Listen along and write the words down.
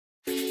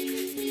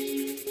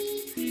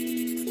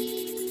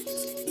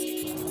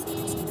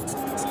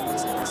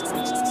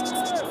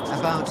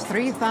About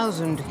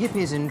 3,000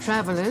 hippies and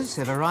travellers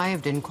have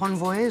arrived in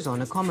convoys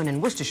on a common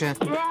in Worcestershire.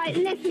 Right,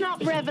 listen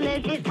up,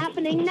 revellers. It's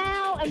happening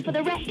now and for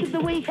the rest of the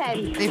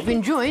weekend. They've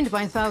been joined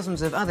by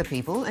thousands of other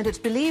people, and it's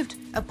believed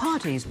a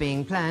party's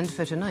being planned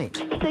for tonight.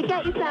 So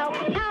get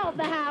yourself out of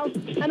the house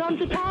and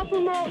onto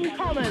Castlemorton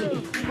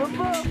Common.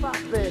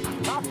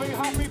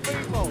 Happy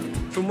people.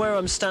 From where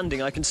I'm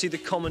standing, I can see the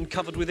common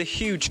covered with a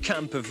huge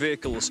camp of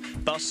vehicles,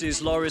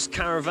 buses, lorries,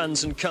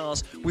 caravans and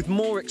cars, with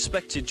more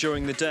expected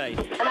during the day.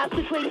 And that's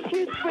between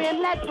Tewkesbury and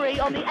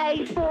Ledbury on the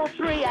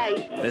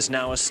A438. There's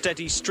now a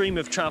steady stream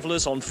of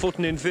travellers on foot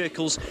and in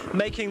vehicles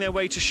making their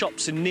way to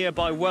shops in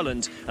nearby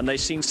Welland, and they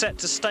seem set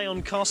to stay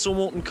on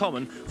Castlemorton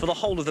Common for the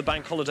whole of the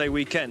bank holiday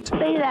weekend.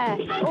 Be there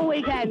all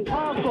weekend,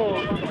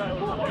 hardcore.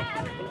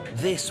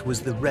 This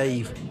was the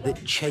rave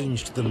that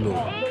changed the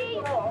law.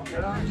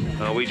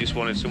 We just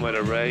wanted somewhere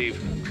to rave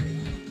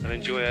and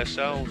enjoy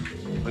ourselves.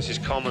 This is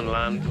common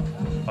land.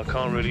 I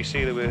can't really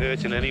see that we're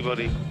hurting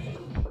anybody.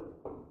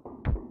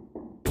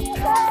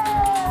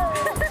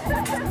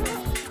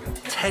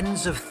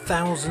 Tens of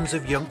thousands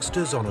of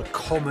youngsters on a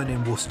common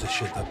in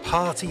Worcestershire, the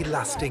party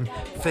lasting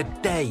for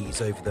days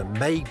over the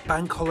May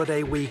bank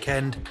holiday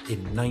weekend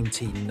in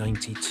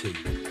 1992.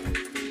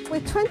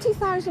 With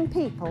 20,000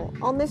 people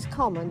on this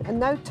common and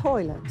no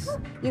toilets,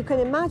 you can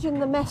imagine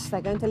the mess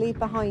they're going to leave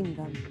behind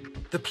them.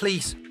 The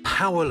police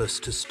powerless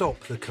to stop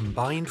the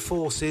combined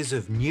forces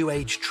of New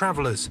Age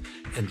travellers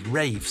and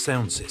rave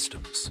sound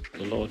systems.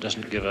 The law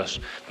doesn't give us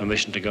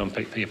permission to go and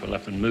pick people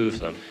up and move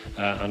them,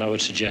 and I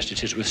would suggest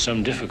it is with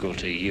some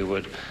difficulty. You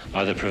would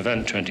either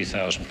prevent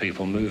 20,000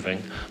 people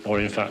moving,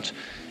 or in fact,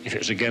 if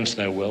it's against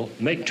their will,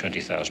 make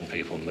 20,000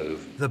 people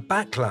move. The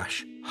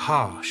backlash,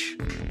 harsh.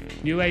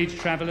 New Age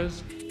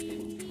travellers,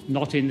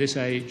 not in this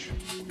age,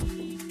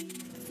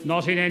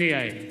 not in any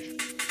age.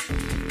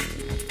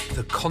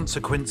 The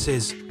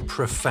consequences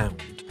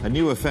profound. A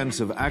new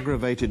offence of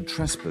aggravated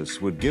trespass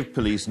would give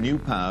police new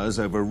powers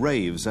over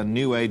raves and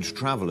New Age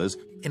travellers.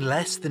 In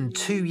less than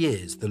 2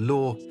 years, the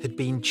law had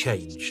been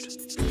changed.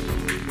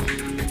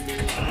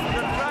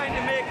 They're trying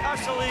to make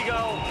us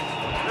illegal.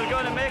 They're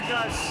going to make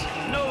us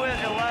nowhere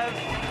to live,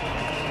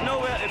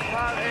 nowhere to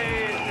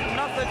party,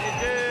 nothing to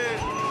do.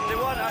 They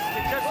want us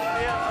to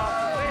disappear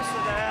off the face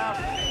of the earth.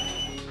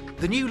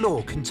 The new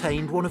law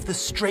contained one of the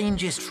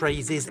strangest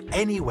phrases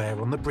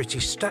anywhere on the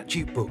British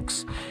statute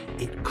books.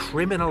 It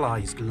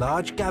criminalised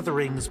large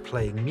gatherings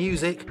playing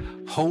music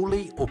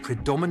wholly or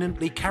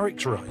predominantly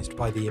characterised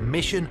by the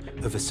emission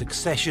of a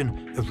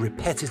succession of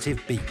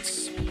repetitive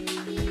beats.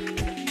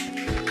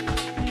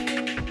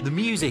 The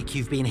music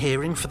you've been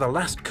hearing for the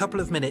last couple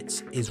of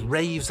minutes is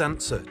rave's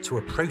answer to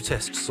a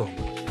protest song.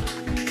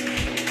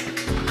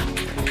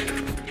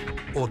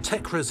 Or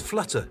Tekra's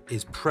Flutter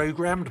is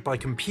programmed by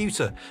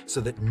computer so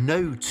that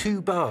no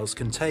two bars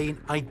contain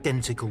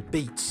identical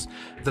beats.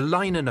 The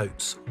liner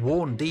notes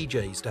warn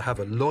DJs to have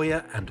a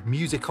lawyer and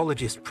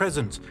musicologist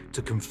present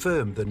to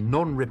confirm the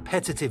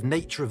non-repetitive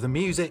nature of the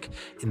music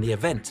in the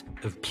event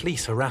of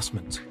police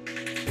harassment.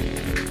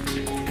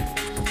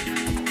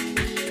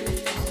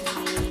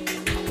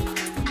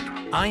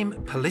 I'm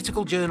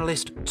political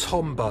journalist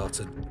Tom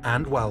Barton,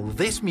 and while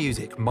this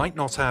music might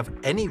not have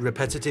any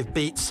repetitive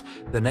beats,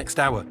 the next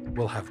hour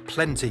will have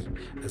plenty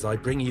as I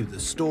bring you the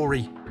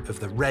story of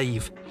the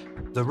rave,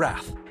 the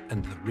wrath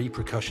and the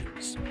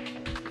repercussions.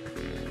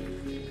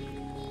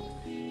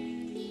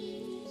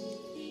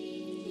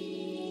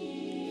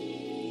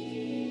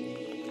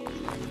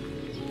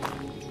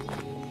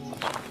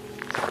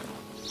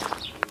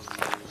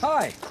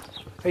 Hi.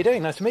 How you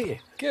doing? Nice to meet you.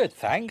 Good,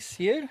 thanks.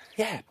 You?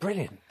 Yeah,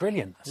 brilliant,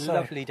 brilliant.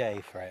 Lovely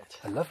day for it.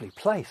 A lovely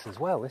place as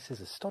well. This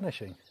is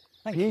astonishing.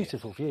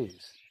 Beautiful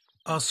views.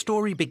 Our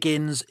story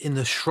begins in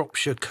the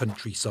Shropshire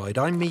countryside.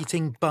 I'm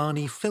meeting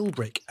Barney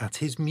Philbrick at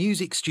his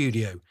music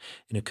studio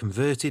in a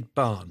converted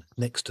barn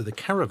next to the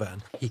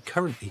caravan he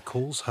currently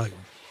calls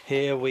home.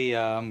 Here we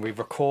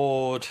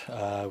record,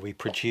 we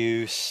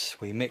produce,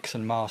 we mix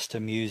and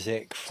master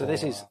music. So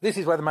this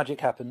is where the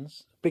magic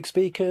happens. Big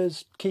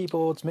speakers,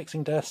 keyboards,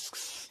 mixing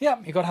desks. Yeah,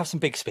 you've got to have some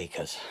big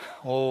speakers.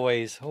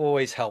 Always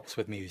helps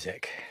with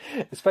music.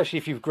 Especially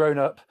if you've grown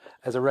up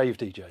as a rave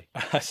DJ.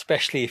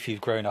 Especially if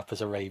you've grown up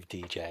as a rave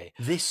DJ.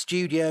 This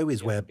studio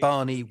is where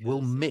Barney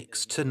will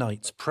mix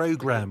tonight's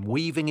programme,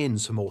 weaving in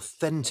some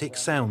authentic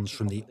sounds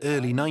from the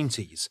early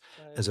 90s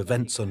as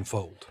events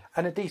unfold.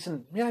 And a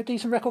decent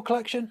record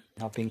collection?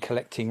 I've been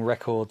collecting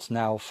records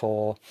now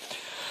for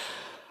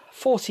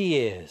 40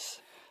 years.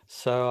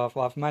 So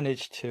I've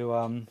managed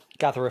to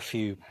gather a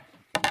few.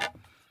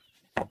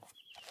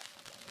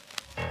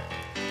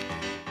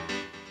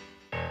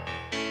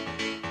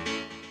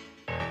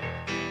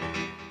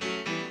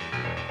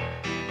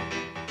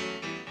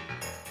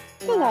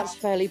 Well, that's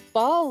fairly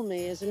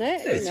balmy, isn't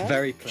it? It's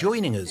very pleasant.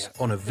 Joining us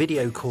on a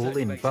video call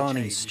in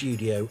Barney's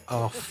studio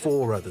are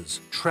 4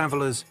 others,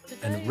 travellers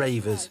and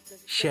ravers,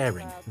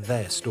 sharing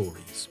their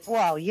stories.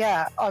 Well,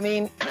 yeah, I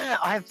mean,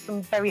 I have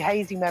some very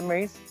hazy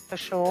memories, for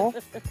sure.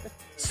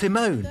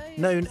 Simone,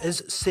 known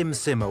as Sim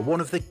Simmer,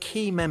 one of the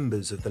key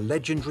members of the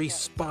legendary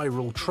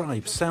Spiral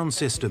Tribe sound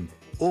system,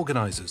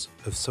 organisers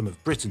of some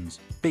of Britain's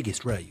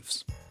biggest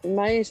raves.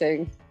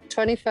 Amazing.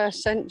 21st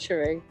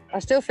century. I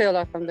still feel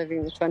like I'm living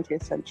in the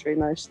 20th century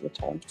most of the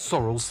time.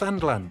 Sorrel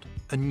Sandland,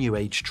 a New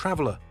Age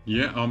traveller.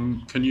 Yeah,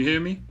 can you hear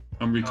me?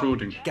 I'm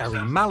recording.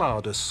 Gary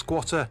Mallard, a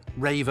squatter,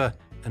 raver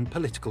and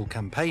political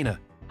campaigner.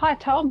 Hi,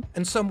 Tom.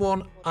 And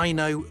someone I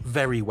know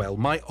very well,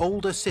 my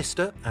older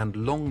sister and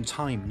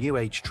long-time New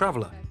Age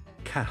traveller,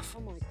 Kath.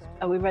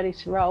 Are we ready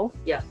to roll?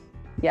 Yeah.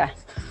 Yeah.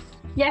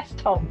 Yes,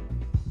 Tom.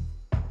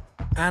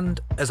 And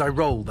as I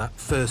roll that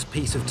first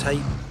piece of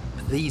tape,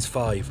 these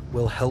five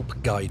will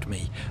help guide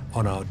me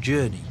on our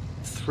journey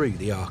through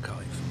the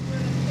archive.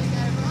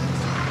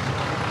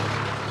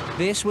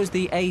 This was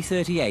the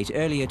A38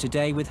 earlier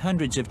today, with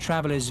hundreds of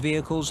travellers'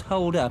 vehicles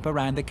holed up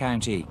around the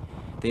county.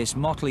 This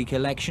motley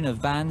collection of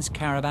vans,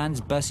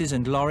 caravans, buses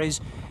and lorries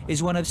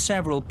is one of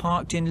several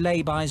parked in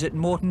laybys at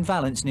Morton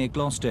Valence near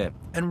Gloucester.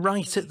 And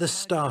right at the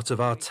start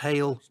of our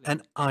tale,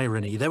 an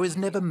irony. There was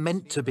never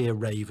meant to be a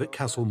rave at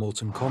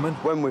Castlemorton Common.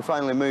 When we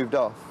finally moved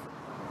off,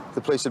 the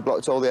police had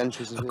blocked all the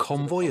entrances. A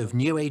convoy of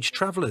New Age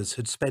travellers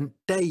had spent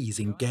days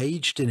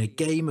engaged in a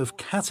game of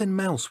cat and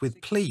mouse with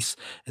police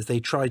as they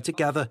tried to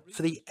gather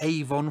for the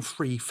Avon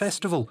Free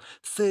Festival,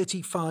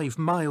 35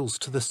 miles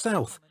to the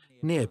south,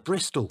 near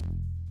Bristol.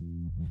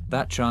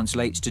 That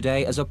translates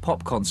today as a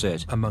pop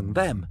concert. Among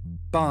them,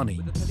 Barney.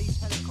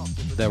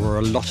 There were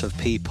a lot of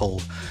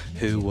people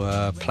who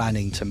were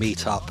planning to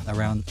meet up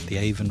around the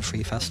Avon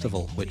Free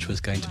Festival, which was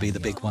going to be the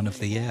big one of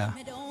the year.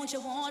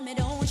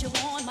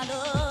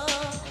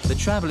 The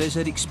travellers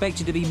had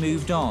expected to be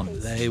moved on.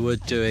 They were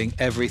doing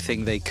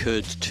everything they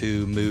could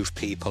to move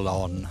people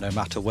on, no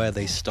matter where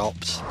they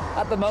stopped.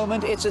 At the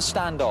moment, it's a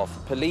standoff.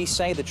 Police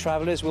say the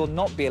travellers will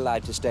not be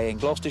allowed to stay in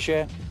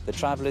Gloucestershire. The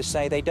travellers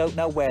say they don't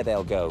know where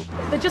they'll go.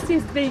 There just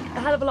seems to be a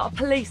hell of a lot of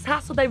police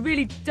hassle. They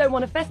really don't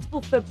want a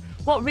festival. For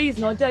what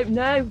reason, I don't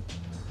know.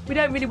 We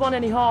don't really want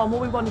any harm. All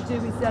we want to do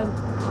is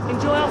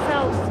enjoy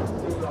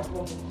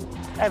ourselves.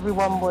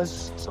 Everyone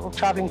was sort of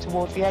travelling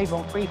towards the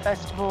Avon Free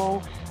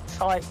Festival.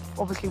 Site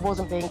obviously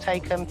wasn't being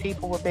taken,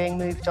 people were being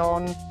moved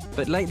on.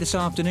 But late this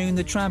afternoon,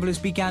 the travellers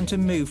began to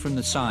move from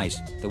the site.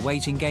 The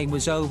waiting game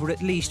was over,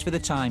 at least for the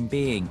time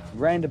being.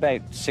 Round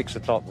about 6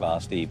 o'clock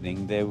last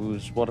evening, there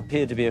was what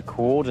appeared to be a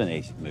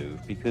coordinated move,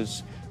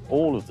 because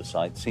all of the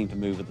sites seemed to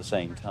move at the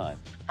same time.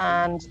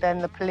 And then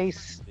the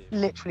police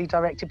literally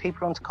directed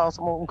people onto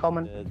Castlemorton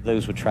Common.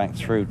 Those were tracked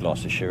through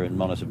Gloucestershire and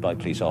monitored by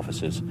police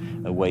officers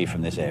away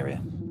from this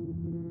area.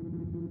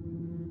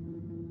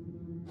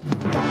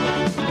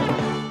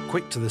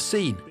 Quick to the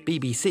scene,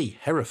 BBC,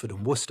 Hereford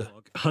and Worcester.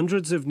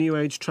 Hundreds of New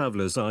Age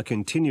travellers are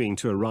continuing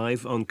to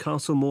arrive on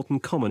Castlemorton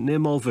Common near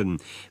Malvern.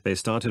 They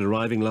started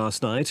arriving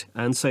last night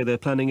and say they're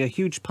planning a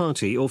huge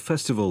party or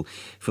festival.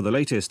 For the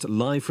latest,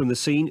 live from the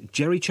scene,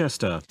 Jerry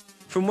Chester.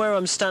 From where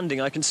I'm standing,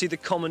 I can see the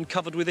common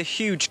covered with a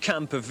huge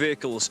camp of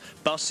vehicles,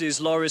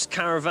 buses, lorries,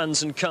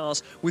 caravans and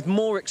cars, with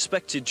more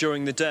expected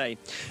during the day.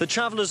 The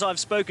travellers I've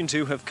spoken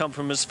to have come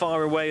from as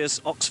far away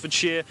as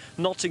Oxfordshire,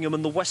 Nottingham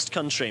and the West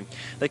Country.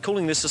 They're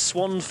calling this a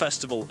Swan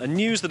Festival, and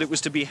news that it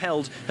was to be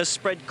held has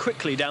spread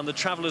quickly down the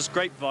travellers'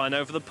 grapevine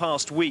over the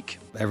past week.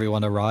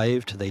 Everyone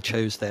arrived, they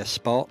chose their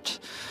spot.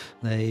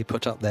 They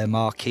put up their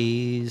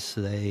marquees,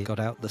 they got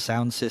out the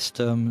sound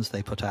systems,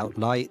 they put out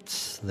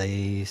lights,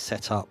 they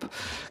set up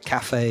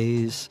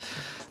cafes.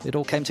 It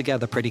all came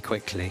together pretty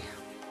quickly.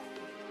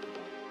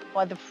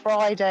 By the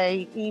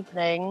Friday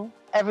evening,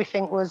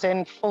 everything was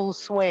in full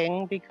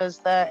swing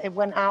because it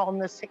went out on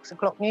the 6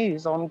 o'clock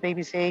news on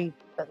BBC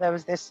that there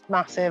was this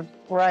massive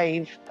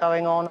rave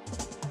going on.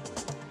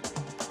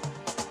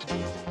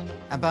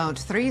 About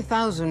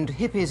 3,000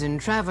 hippies and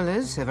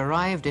travellers have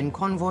arrived in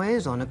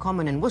convoys on a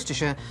common in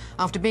Worcestershire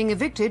after being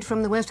evicted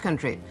from the West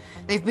Country.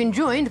 They've been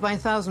joined by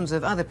thousands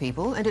of other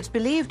people, and it's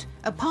believed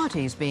a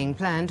party's being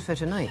planned for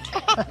tonight.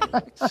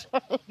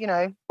 You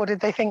know, what did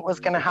they think was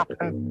going to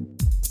happen?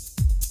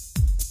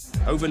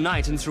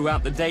 Overnight and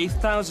throughout the day,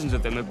 thousands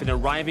of them have been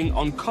arriving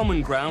on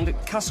common ground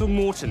at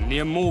Castlemorton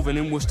near Malvern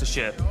in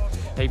Worcestershire.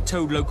 They've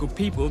told local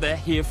people they're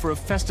here for a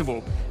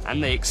festival,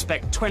 and they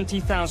expect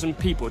 20,000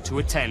 people to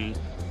attend.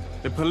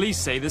 The police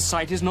say the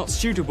site is not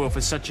suitable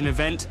for such an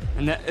event,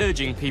 and they're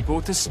urging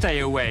people to stay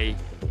away.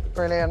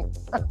 Brilliant.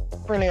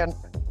 Brilliant.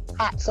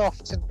 Hats off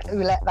to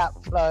who let that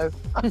flow.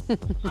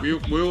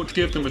 we ought to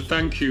give them a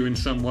thank you in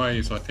some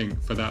ways, I think,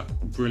 for that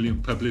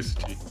brilliant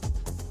publicity.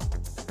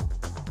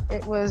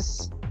 It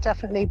was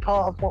definitely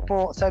part of what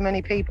brought so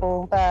many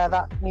people there,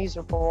 that news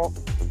report.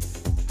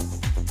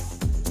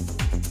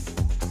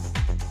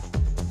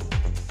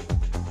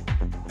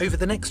 Over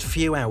the next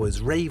few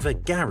hours, raver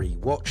Gary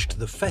watched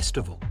the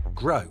festival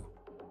grow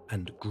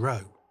and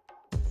grow.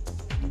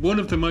 One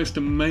of the most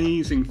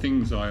amazing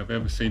things I have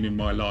ever seen in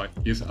my life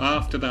is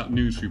after that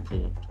news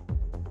report,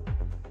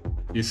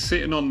 you're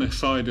sitting on the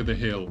side of the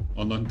hill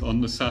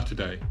on the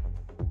Saturday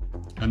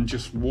and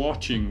just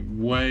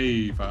watching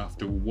wave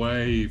after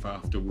wave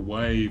after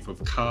wave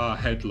of car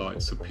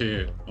headlights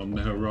appear on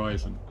the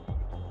horizon.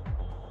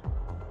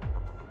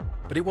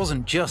 But it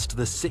wasn't just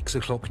the 6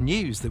 o'clock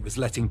news that was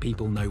letting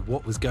people know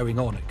what was going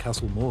on at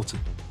Castlemorton.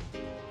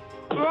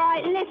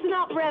 Right, listen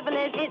up,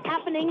 revellers. It's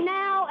happening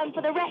now and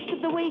for the rest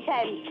of the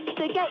weekend.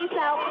 So get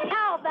yourself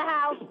out of the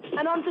house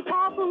and onto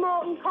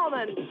Castlemorton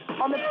Common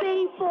on the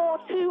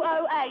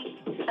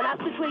B4208. And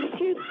that's between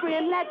Tewkesbury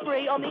and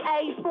Ledbury on the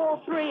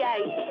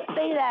A438.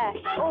 Be there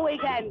all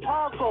weekend,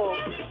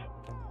 hardcore.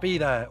 Be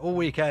there all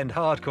weekend,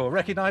 hardcore.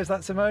 Recognise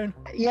that, Simone?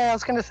 Yeah, I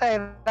was going to say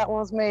that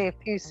was me a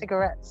few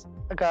cigarettes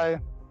ago.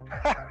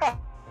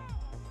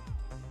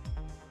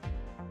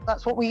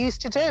 That's what we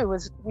used to do.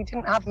 Was we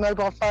didn't have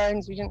mobile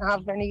phones, we didn't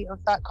have any of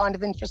that kind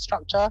of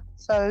infrastructure.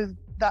 So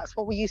that's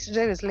what we used to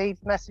do, is leave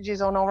messages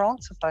on our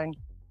answer phone.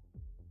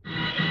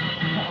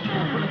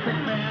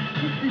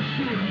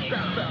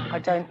 I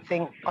don't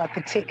think I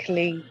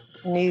particularly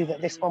knew that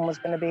this one was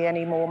going to be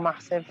any more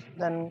massive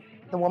than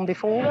the one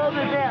before. The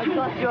other day I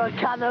got you a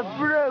can of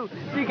brew.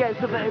 You get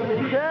something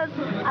in return.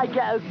 I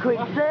get a quick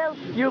sale.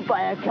 You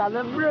buy a can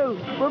of brew.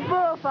 We're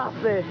both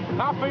happy.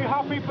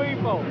 Happy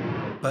people.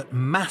 But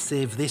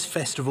massive this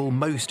festival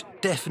most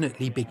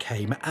definitely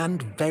became,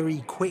 and very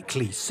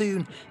quickly.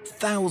 Soon,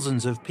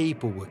 thousands of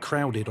people were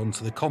crowded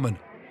onto the Common.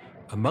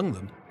 Among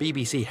them,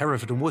 BBC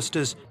Hereford and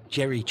Worcester's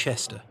Jerry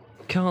Chester.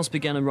 Cars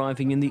began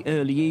arriving in the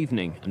early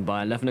evening, and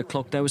by 11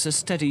 o'clock there was a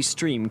steady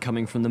stream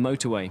coming from the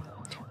motorway.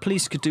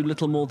 Police could do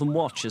little more than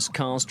watch as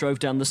cars drove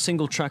down the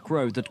single-track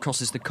road that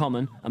crosses the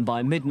Common, and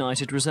by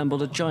midnight it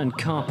resembled a giant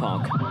car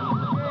park.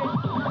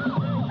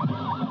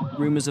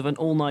 Rumours of an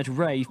all-night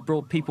rave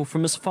brought people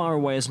from as far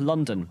away as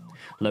London.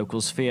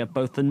 Locals fear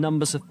both the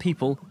numbers of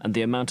people and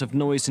the amount of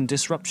noise and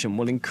disruption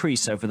will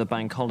increase over the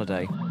bank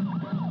holiday.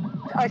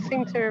 I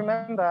seem to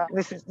remember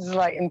this is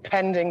like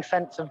impending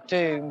sense of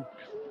doom,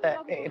 that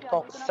it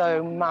got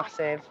so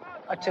massive.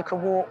 I took a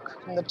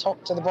walk from the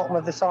top to the bottom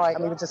of the site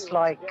and we were just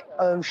like,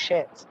 oh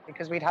shit,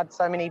 because we'd had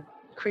so many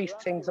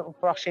increasing sort of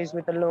brushes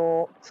with the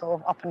law sort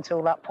of up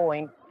until that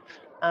point.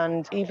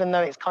 And even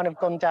though it's kind of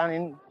gone down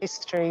in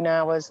history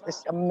now as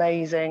this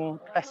amazing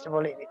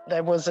festival,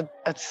 there was a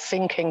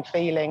sinking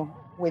feeling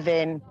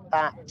within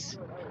that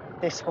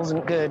this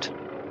wasn't good.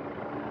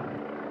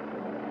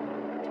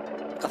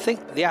 I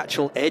think the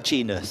actual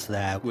edginess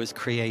there was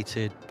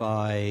created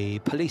by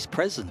police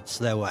presence.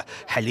 There were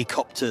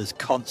helicopters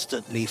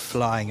constantly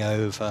flying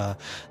over,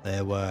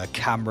 there were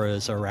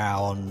cameras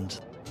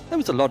around. There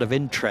was a lot of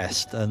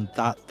interest, and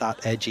that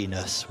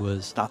edginess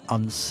was that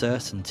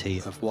uncertainty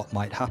of what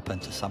might happen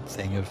to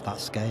something of that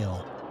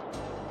scale.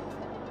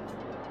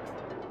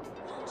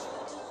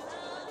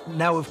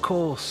 Now, of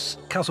course,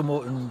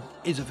 Castlemorton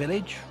is a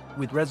village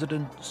with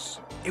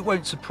residents. It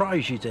won't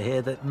surprise you to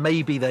hear that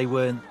maybe they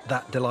weren't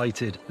that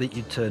delighted that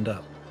you'd turned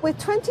up. With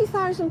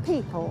 20,000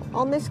 people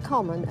on this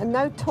common and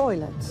no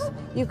toilets,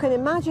 you can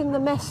imagine the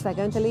mess they're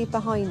going to leave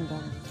behind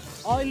them.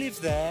 I live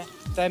there,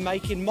 they're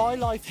making my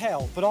life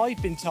hell, but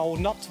I've been told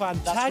not to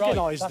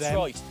antagonise them. That's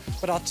right.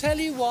 But I'll tell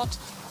you what,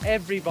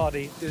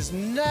 everybody, there's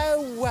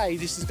no way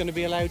this is going to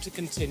be allowed to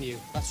continue.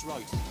 That's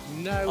right.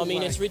 No way. I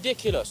mean, it's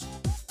ridiculous.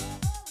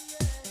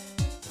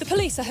 The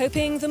police are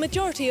hoping the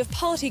majority of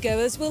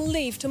partygoers will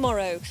leave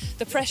tomorrow.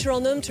 The pressure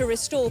on them to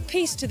restore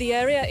peace to the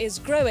area is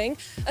growing.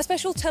 A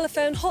special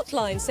telephone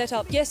hotline set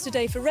up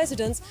yesterday for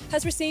residents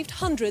has received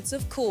hundreds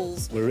of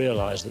calls. We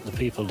realise that the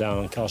people down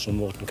on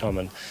Castlemorton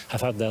Common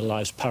have had their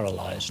lives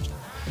paralysed.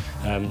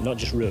 Not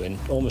just ruined,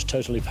 almost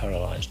totally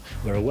paralysed.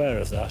 We're aware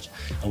of that,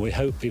 and we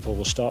hope people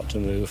will start to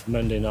move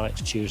Monday night,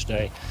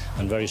 Tuesday,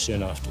 and very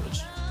soon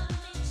afterwards.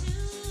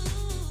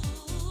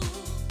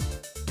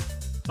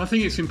 I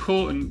think it's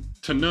important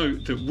to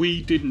note that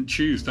we didn't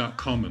choose that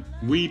common.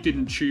 We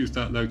didn't choose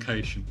that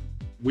location.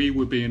 We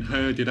were being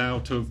herded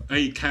out of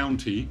a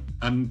county,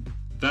 and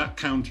that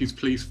county's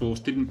police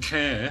force didn't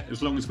care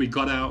as long as we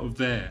got out of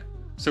there.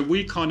 So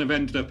we kind of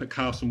ended up at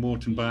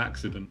Castlemorton by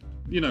accident.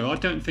 You know, I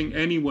don't think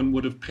anyone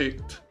would have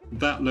picked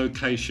that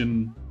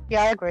location.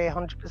 Yeah, I agree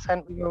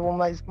 100%. We were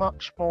almost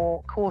much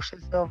more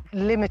cautious of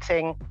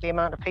limiting the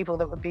amount of people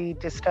that would be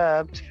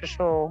disturbed, for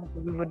sure.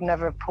 We would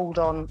never have pulled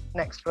on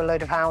next to a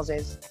load of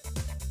houses.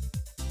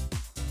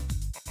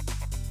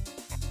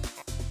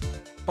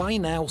 By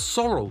now,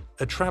 Sorrel,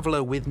 a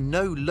traveller with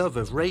no love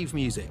of rave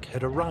music,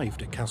 had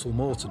arrived at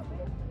Castlemorton.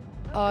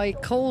 I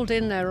called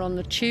in there on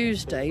the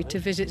Tuesday to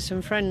visit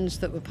some friends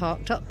that were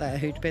parked up there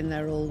who'd been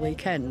there all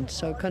weekend,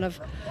 so kind of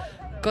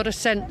got a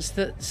sense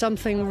that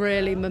something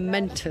really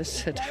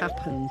momentous had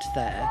happened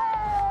there.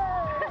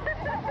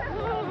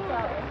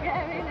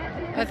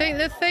 I think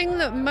the thing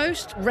that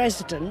most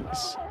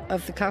residents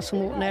of the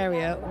Castlemorton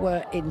area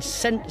were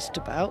incensed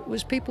about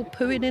was people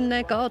pooing in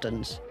their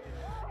gardens.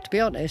 To be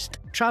honest,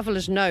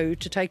 travellers know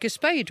to take a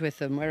spade with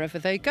them wherever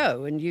they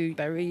go, and you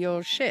bury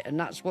your shit, and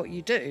that's what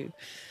you do.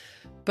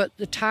 But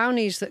the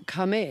townies that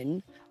come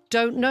in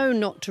don't know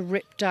not to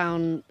rip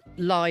down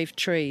live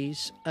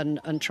trees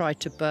and try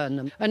to burn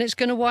them. And it's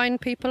going to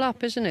wind people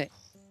up, isn't it?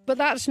 But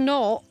that's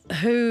not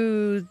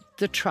who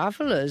the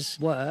travellers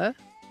were.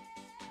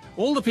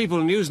 All the people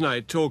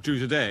Newsnight talked to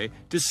today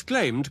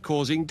disclaimed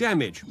causing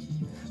damage.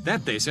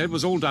 That, they said,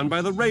 was all done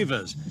by the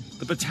ravers,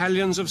 the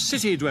battalions of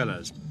city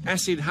dwellers,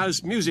 acid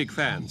house music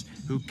fans,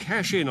 who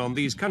cash in on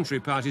these country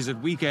parties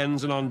at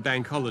weekends and on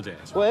bank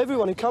holidays. Well,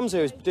 everyone who comes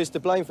here is to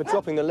blame for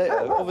dropping the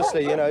litter.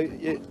 Obviously, you know,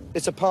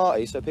 it's a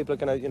party, so people are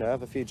going to, you know,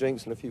 have a few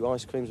drinks and a few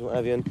ice creams and what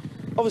have you. And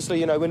obviously,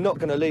 you know, we're not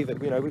going to leave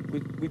it. You know,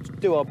 we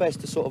do our best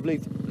to sort of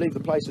leave the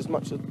place as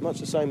much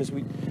the same as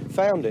we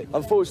found it.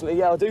 Unfortunately,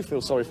 yeah, I do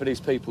feel sorry for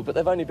these people, but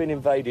they've only been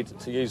invaded,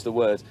 to use the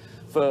word,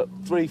 for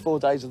 3-4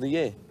 days of the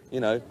year. You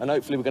know, and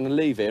hopefully we're going to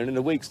leave here, and in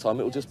a week's time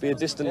it will just be a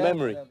distant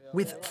memory.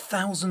 With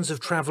thousands of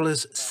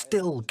travellers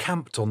still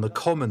camped on the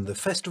Common, the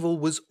festival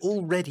was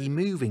already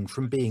moving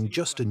from being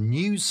just a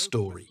news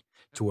story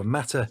to a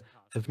matter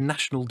of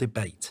national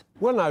debate.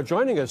 Well, now,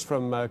 joining us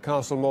from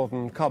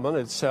Castlemorton Common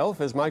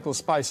itself is Michael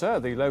Spicer,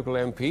 the local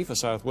MP for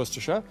South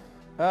Worcestershire.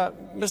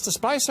 Mr.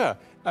 Spicer,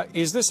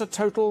 is this a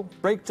total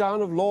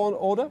breakdown of law and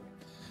order?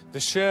 The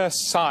sheer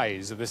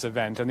size of this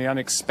event and the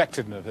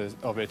unexpectedness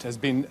of it has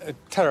been a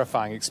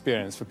terrifying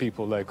experience for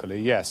people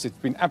locally. Yes, it's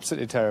been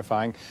absolutely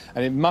terrifying,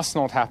 and it must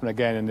not happen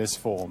again in this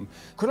form.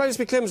 Could I just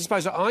be clear, Mr.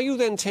 Spicer, are you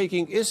then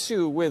taking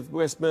issue with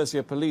West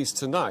Mercia Police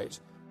tonight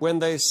when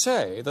they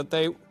say that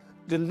they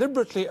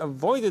deliberately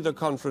avoided a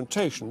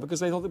confrontation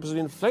because they thought it would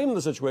inflame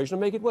the situation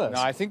and make it worse?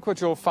 Now, I think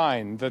what you'll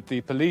find that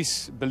the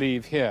police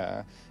believe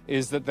here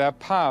is that their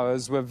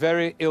powers were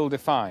very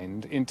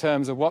ill-defined in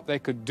terms of what they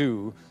could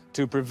do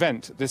to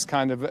prevent this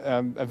kind of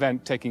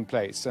event taking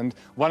place. And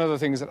one of the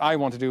things that I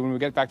want to do when we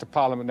get back to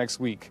Parliament next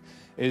week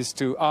is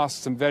to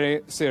ask some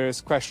very serious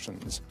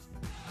questions.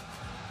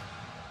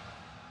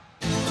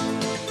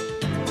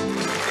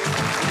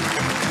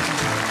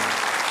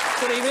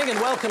 Good evening and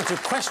welcome to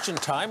Question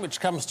Time,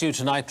 which comes to you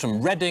tonight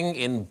from Reading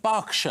in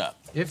Berkshire.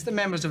 If the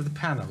members of the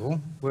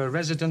panel were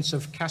residents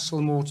of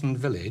Castlemorton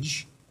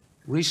village,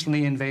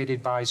 recently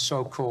invaded by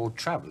so-called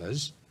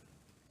travellers,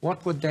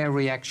 what would their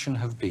reaction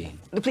have been?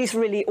 The police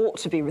really ought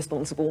to be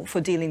responsible for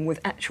dealing with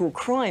actual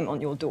crime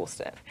on your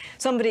doorstep.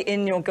 Somebody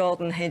in your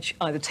garden hedge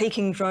either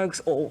taking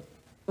drugs or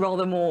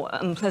rather more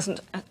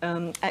unpleasant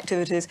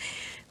activities.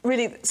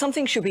 Really,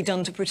 something should be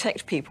done to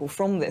protect people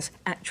from this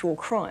actual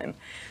crime,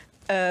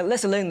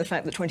 let alone the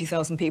fact that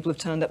 20,000 people have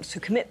turned up to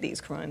commit these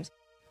crimes.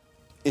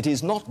 It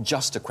is not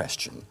just a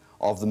question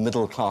of the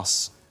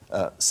middle-class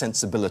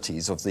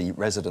sensibilities of the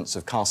residents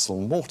of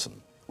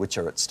Castlemorton which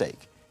are at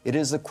stake. It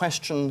is a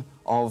question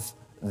of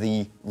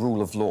the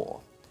rule of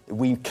law.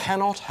 We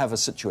cannot have a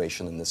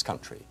situation in this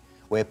country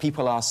where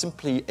people are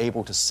simply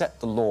able to set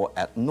the law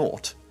at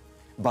naught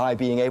by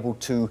being able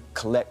to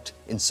collect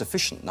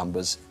insufficient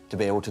numbers to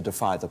be able to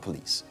defy the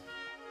police.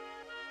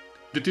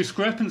 The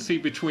discrepancy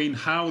between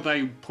how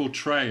they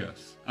portray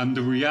us and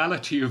the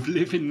reality of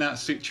living that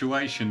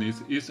situation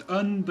is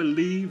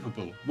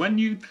unbelievable. When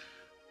you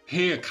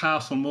hear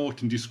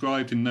Castlemorton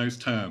described in those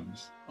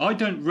terms, I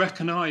don't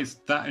recognise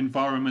that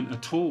environment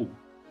at all.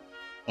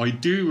 I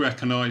do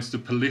recognise the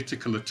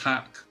political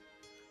attack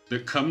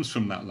that comes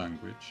from that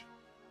language.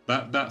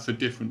 That's a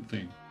different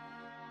thing.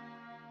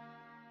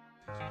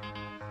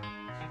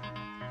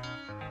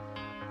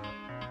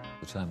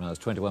 The time now is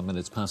 21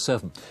 minutes past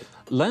 7.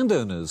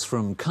 Landowners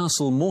from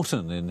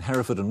Castlemorton in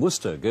Hereford and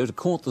Worcester go to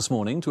court this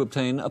morning to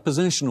obtain a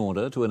possession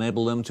order to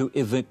enable them to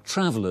evict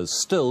travellers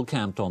still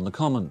camped on the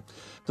Common.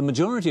 The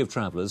majority of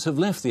travellers have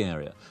left the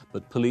area,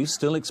 but police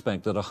still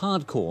expect that a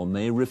hardcore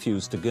may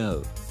refuse to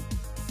go.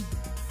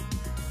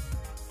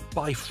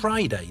 By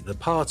Friday, the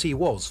party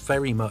was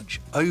very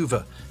much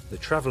over. The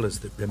travellers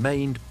that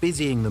remained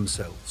busying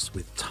themselves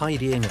with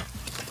tidying up.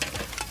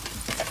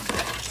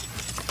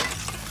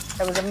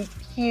 There was a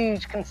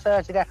huge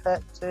concerted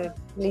effort to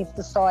leave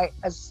the site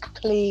as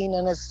clean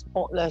and as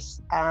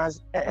spotless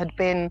as it had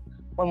been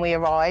when we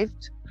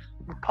arrived.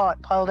 We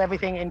piled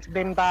everything into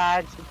bin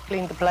bags, we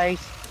cleaned the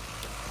place.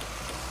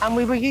 And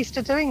we were used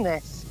to doing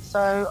this,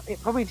 so it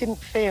probably didn't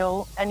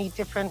feel any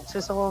different to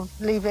sort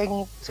of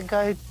leaving to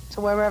go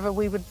to wherever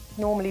we would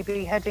normally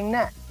be heading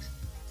next.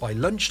 By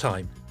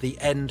lunchtime, the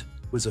end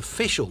was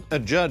official. A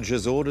judge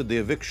has ordered the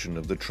eviction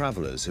of the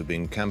travellers who've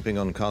been camping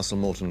on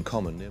Castlemorton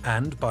Common.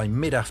 And by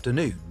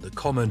mid-afternoon, the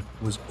Common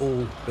was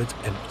all but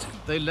empty.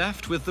 They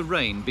left with the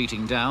rain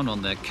beating down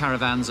on their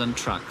caravans and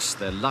trucks,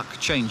 their luck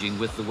changing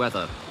with the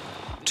weather.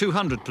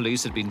 200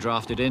 police had been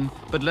drafted in,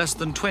 but less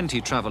than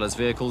 20 travellers'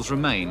 vehicles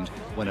remained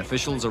when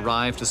officials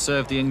arrived to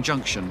serve the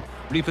injunction,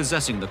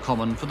 repossessing the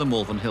Common for the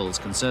Malvern Hills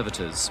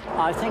Conservators.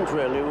 I think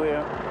really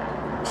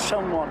we're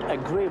somewhat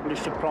agreeably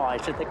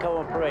surprised at the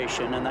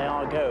cooperation, and they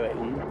are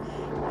going.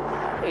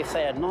 If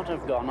they had not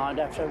have gone, I'd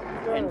have to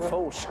have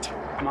enforced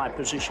my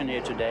position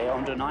here today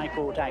under an High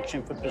Court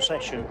action for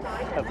possession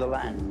of the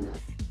land.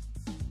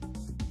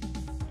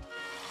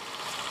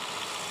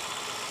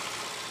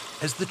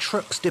 As the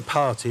trucks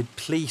departed,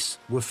 police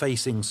were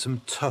facing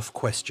some tough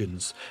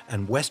questions,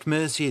 and West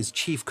Mercia's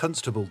Chief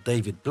Constable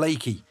David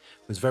Blakey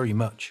was very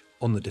much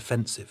on the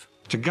defensive.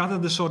 To gather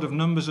the sort of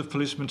numbers of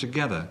policemen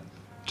together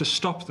to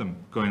stop them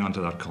going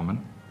onto that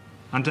Common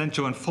and then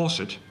to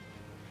enforce it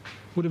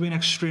would have been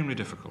extremely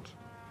difficult.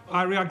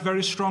 I react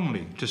very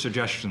strongly to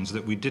suggestions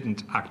that we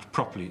didn't act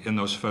properly in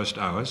those first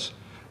hours,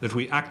 that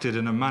we acted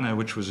in a manner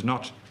which was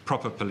not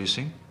proper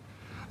policing,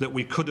 that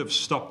we could have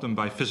stopped them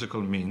by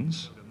physical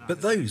means.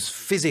 But those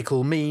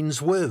physical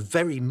means were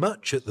very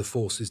much at the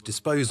force's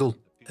disposal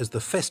as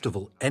the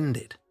festival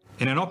ended.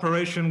 In an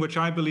operation which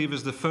I believe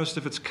is the first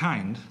of its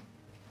kind,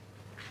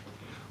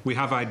 we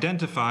have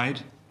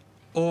identified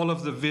all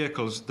of the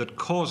vehicles that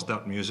caused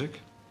that music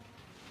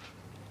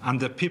and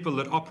the people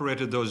that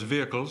operated those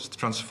vehicles,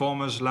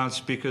 transformers,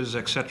 loudspeakers,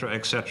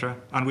 etc.,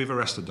 and we've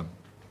arrested them.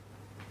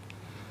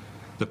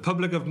 The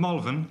public of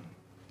Malvern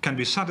can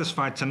be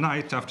satisfied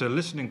tonight, after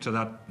listening to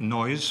that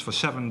noise for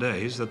 7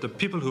 days, that the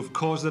people who've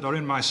caused it are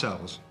in my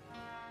cells.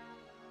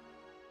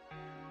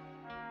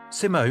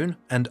 Simone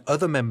and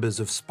other members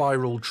of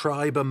Spiral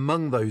Tribe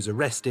among those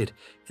arrested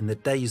in the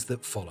days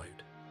that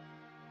followed.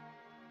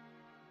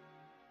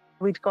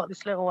 We'd got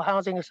this little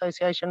housing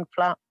association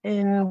flat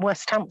in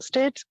West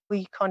Hampstead.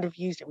 We kind of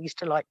used it. We used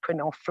to like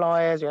print off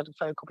flyers. We had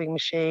a photocopying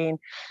machine.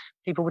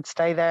 People would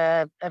stay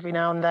there every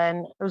now and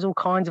then. There was all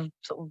kinds of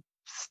sort of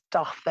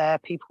stuff there,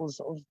 people's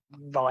sort of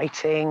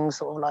writing,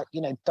 sort of like,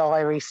 you know,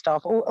 diary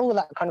stuff, all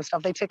that kind of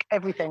stuff. They took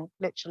everything,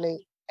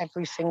 literally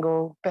every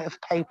single bit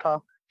of paper,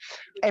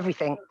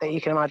 everything that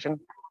you can imagine.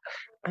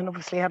 And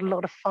obviously had a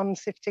lot of fun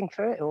sifting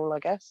through it all, I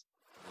guess.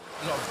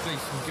 A lot of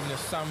police were giving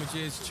us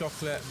sandwiches,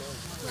 chocolate,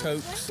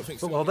 cokes.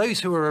 But while those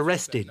who were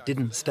arrested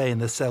didn't stay in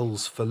the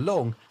cells for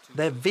long,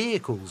 their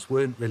vehicles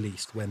weren't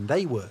released when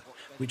they were,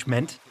 which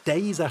meant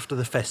days after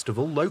the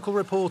festival, local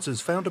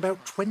reporters found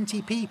about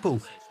 20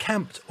 people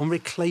camped on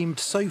reclaimed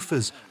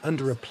sofas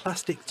under a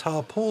plastic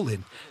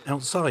tarpaulin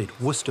outside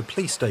Worcester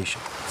Police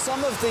Station.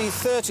 Some of the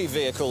 30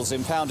 vehicles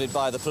impounded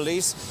by the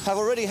police have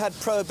already had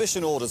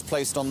prohibition orders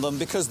placed on them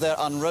because they're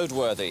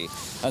unroadworthy,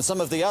 and some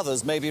of the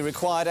others may be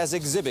required as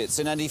exhibits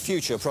in any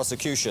future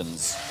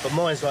prosecutions. But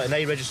mine's like an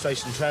A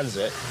registration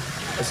transit.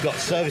 It's got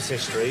service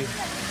history,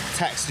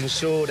 taxed,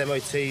 insured,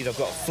 MOT. I've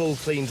got a full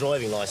clean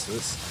driving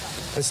licence,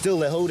 and still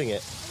they're holding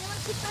it.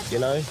 You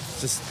know,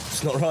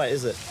 it's not right,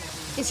 is it?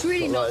 It's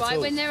really not right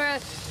when there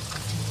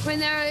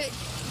are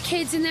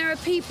kids and there are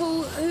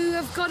people who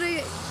have got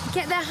to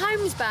get their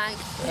homes back,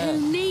 who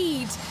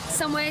need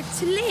somewhere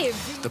to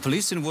live. The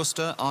police in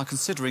Worcester are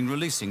considering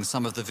releasing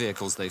some of the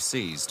vehicles they've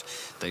seized.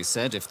 They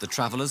said if the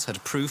travellers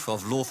had proof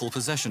of lawful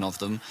possession of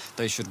them,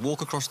 they should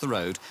walk across the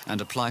road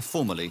and apply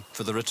formally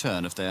for the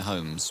return of their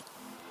homes.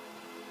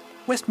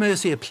 West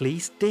Mercia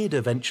Police did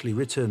eventually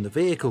return the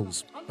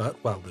vehicles, but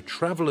while the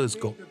travellers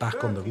got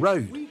back on the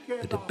road,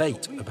 the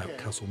debate about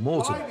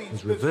Castlemorton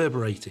was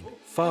reverberating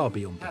far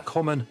beyond the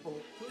common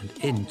and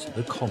into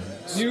the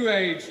commons. New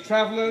Age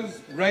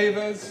travellers,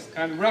 ravers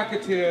and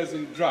racketeers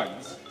in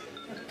drugs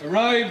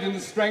arrived in the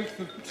strength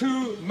of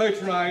 2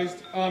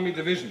 motorised army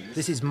divisions.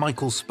 This is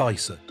Michael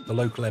Spicer, the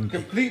local MP.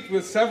 Complete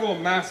with several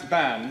mass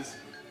bands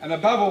and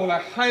above all a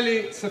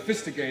highly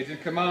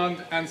sophisticated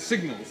command and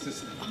signal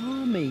system.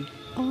 Army.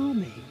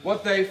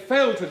 What they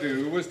failed to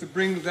do was to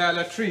bring their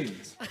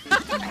latrines.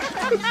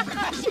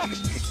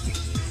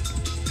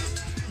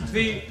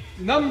 The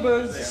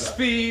numbers,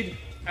 speed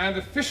and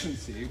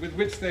efficiency with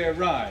which they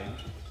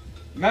arrived,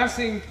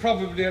 massing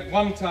probably at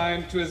one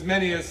time to as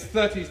many as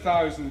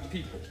 30,000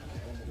 people,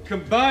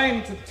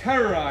 combined to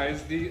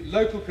terrorise the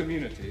local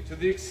community to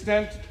the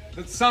extent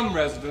that some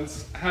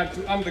residents had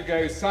to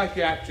undergo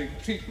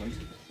psychiatric treatment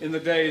in the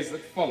days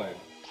that followed.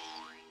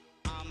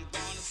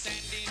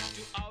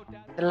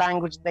 The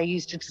language they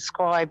used to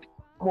describe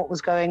what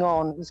was going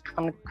on was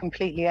kind of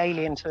completely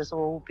alien to us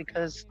all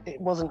because it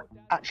wasn't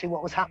actually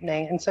what was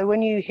happening. And so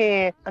when you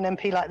hear an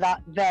MP like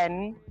that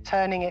then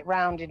turning it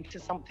round into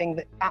something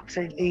that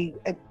absolutely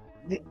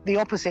the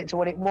opposite to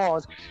what it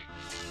was.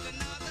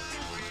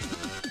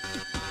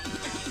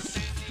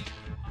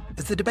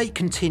 As the debate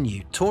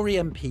continued, Tory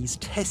MPs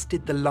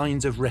tested the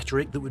lines of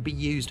rhetoric that would be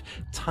used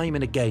time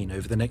and again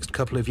over the next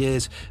couple of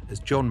years as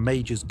John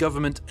Major's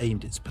government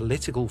aimed its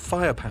political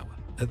firepower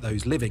at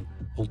those living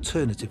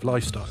alternative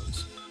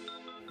lifestyles.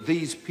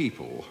 These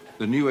people,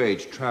 the New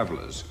Age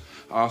travellers,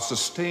 are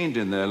sustained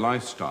in their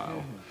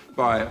lifestyle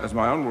by, as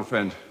my honourable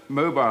friend,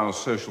 mobile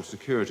social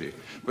security,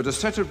 but a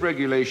set of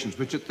regulations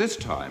which at this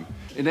time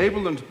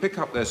enable them to pick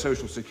up their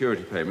social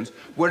security payments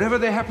wherever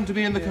they happen to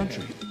be in the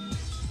country.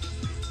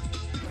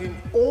 In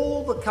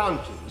all the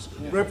counties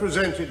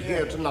represented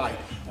here tonight,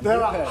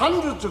 there are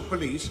hundreds of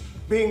police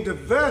being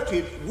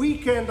diverted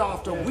weekend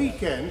after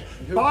weekend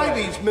by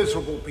these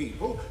miserable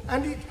people,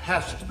 and it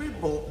has to be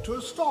brought to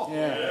a stop.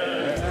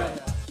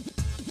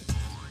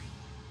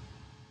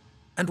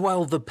 And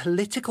while the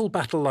political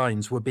battle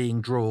lines were being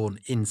drawn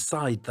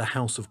inside the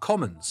House of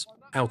Commons,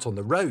 out on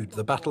the road,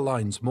 the battle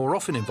lines more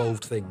often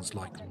involved things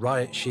like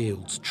riot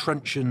shields,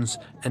 truncheons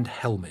and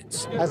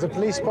helmets. As a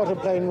police spotter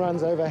plane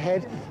runs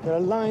overhead, there are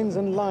lines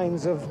and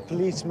lines of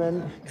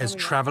policemen. As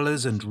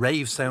travellers and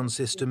rave sound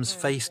systems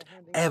faced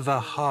ever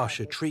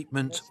harsher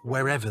treatment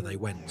wherever they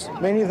went.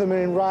 Many of them are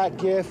in riot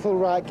gear, full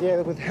riot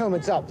gear, with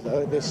helmets up,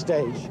 though, at this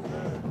stage.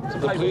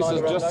 The police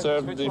has just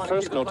served the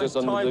first notice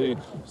under the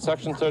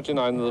Section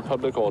 39 of the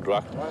Public Order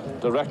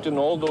Act, directing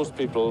all those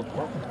people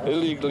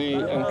illegally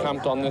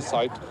encamped on this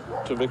site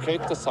to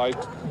vacate the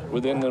site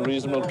within a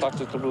reasonable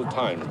practicable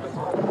time.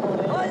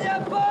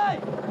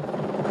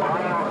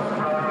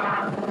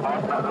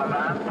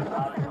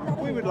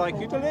 We would like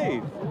you to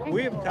leave.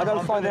 I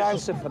don't find an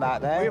answer for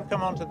that there. We have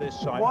come onto this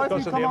site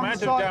because of the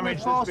amount of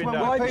damage that's been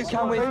done. Why have you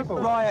come with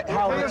riot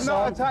helmets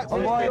on?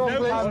 And why have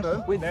you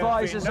come with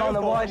visors on?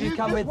 And why have you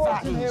come with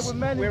batons,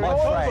 my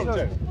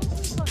friend?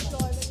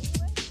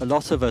 A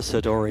lot of us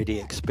had already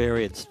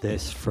experienced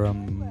this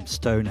from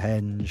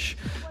Stonehenge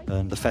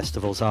and the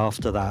festivals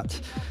after that.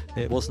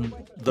 It wasn't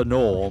the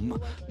norm,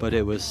 but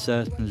it was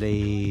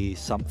certainly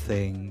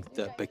something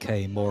that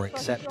became more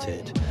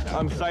accepted.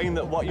 I'm saying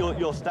that what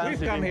your stance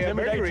is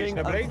intimidating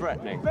and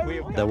threatening.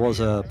 There was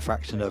a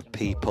fraction of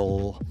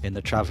people in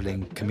the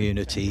travelling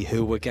community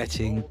who were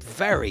getting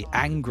very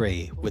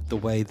angry with the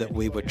way that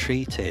we were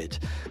treated,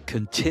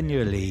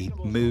 continually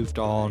moved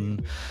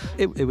on.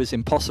 It was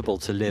impossible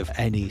to live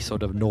any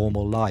sort of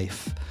normal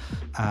life,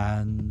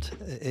 and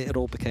it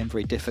all became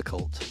very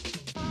difficult.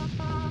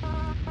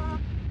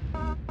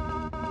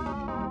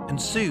 And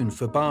soon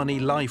for Barney,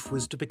 life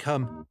was to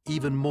become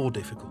even more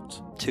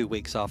difficult. 2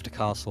 weeks after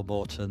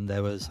Castlemorton,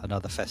 there was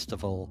another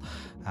festival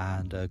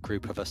and a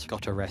group of us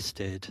got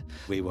arrested.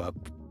 We were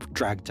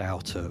dragged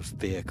out of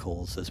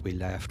vehicles as we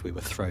left. We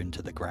were thrown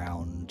to the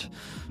ground.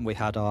 We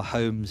had our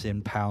homes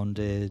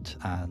impounded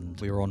and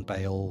we were on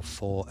bail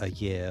for a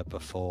year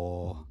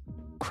before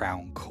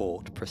Crown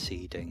Court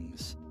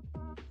proceedings.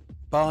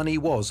 Barney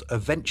was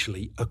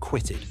eventually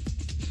acquitted.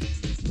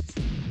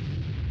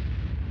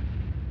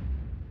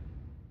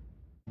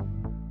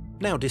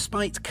 Now,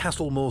 despite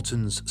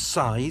Castlemorton's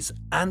size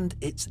and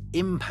its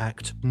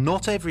impact,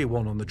 not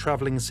everyone on the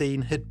travelling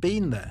scene had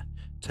been there.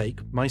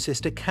 Take my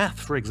sister Kath,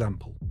 for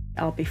example.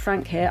 I'll be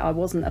frank here, I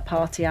wasn't a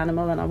party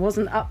animal and I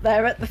wasn't up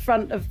there at the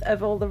front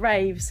of all the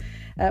raves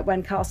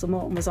when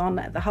Castlemorton was on.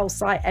 The whole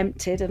site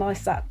emptied and I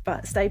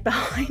stayed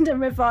behind and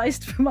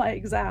revised for my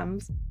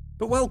exams.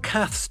 But while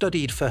Kath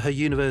studied for her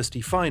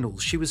university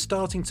finals, she was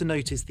starting to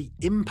notice the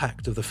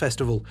impact of the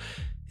festival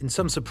in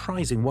some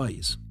surprising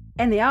ways.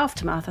 In the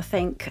aftermath, I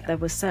think there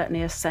was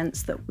certainly a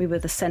sense that we were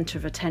the centre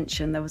of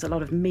attention. There was a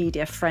lot of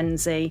media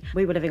frenzy.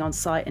 We were living on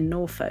site in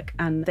Norfolk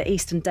and the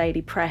Eastern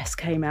Daily Press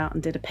came out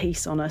and did a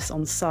piece on us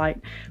on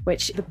site,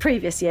 which the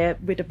previous year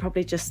we'd have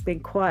probably just been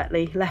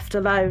quietly left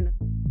alone.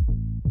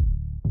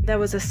 There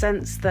was a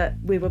sense that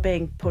we were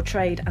being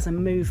portrayed as a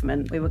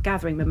movement. We were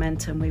gathering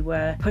momentum, we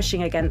were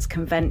pushing against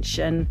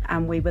convention,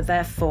 and we were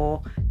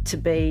therefore to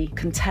be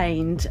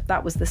contained.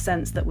 That was the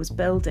sense that was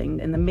building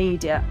in the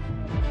media.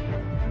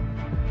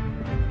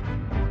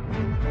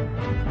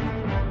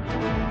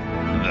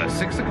 The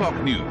 6 o'clock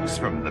news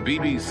from the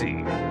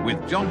BBC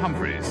with John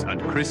Humphreys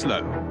and Chris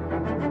Lowe.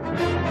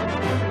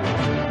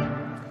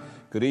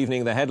 Good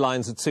evening. The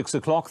headlines at 6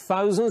 o'clock.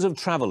 Thousands of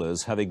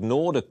travellers have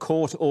ignored a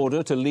court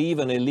order to leave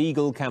an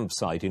illegal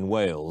campsite in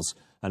Wales.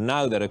 And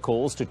now there are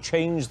calls to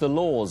change the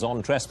laws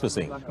on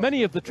trespassing.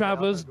 Many of the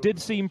travellers did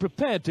seem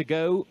prepared to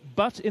go,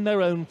 but in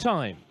their own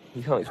time.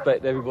 You can't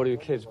expect everybody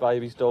with kids,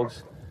 babies,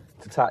 dogs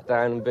to tack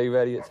down and be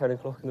ready at 10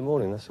 o'clock in the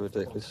morning. That's a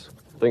ridiculous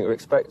thing to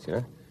expect, you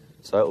know.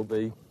 So it'll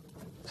be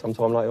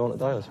sometime later on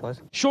today, I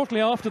suppose.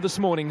 Shortly after this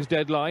morning's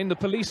deadline, the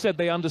police said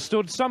they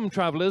understood some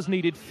travellers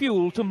needed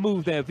fuel to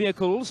move their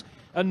vehicles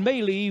and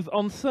may leave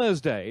on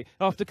Thursday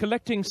after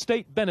collecting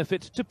state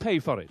benefit to pay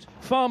for it.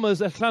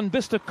 Farmers at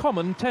Castlemorton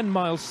Common, 10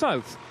 miles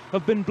south,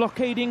 have been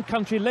blockading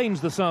country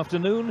lanes this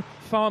afternoon.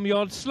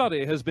 Farmyard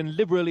slurry has been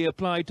liberally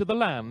applied to the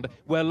land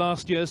where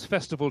last year's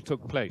festival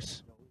took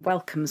place.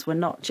 Welcomes were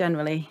not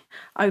generally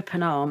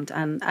open-armed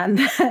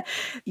and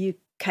you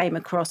came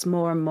across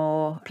more and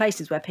more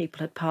places where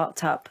people had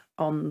parked up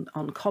on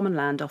common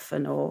land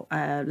often, or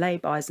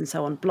lay-bys and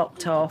so on,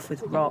 blocked off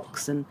with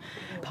rocks and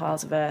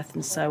piles of earth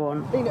and so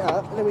on. Clean it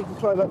up, and then we can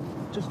climb up,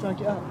 just drag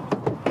it up.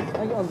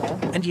 Hang it on there.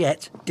 And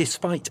yet,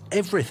 despite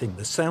everything,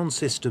 the sound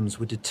systems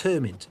were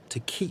determined to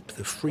keep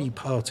the free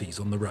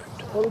parties on the road.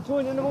 Well, we're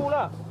joining them all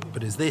up.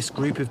 But as this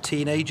group of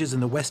teenagers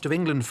in the west of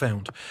England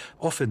found,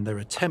 often their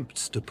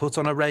attempts to put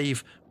on a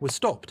rave were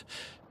stopped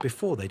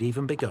before they'd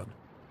even begun.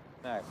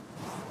 Now,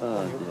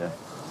 dear.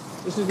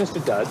 This is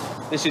Mr. Dud.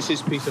 This is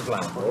his piece of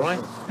land, all right?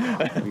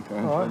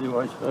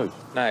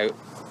 Now,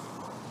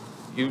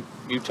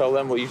 you told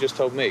them what you just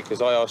told me,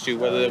 because I asked you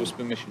whether there was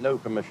permission. No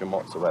permission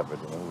whatsoever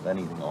to hold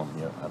anything on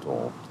here at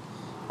all.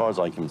 As far as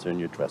I'm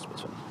concerned, you're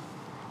trespassing.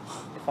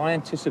 If I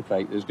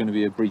anticipate there's going to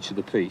be a breach of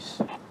the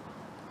peace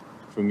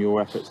from your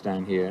efforts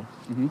down here,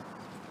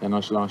 then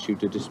I shall ask you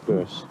to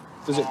disperse.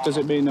 Does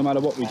it mean no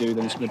matter what we do,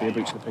 then it's going to be a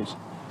breach of the peace?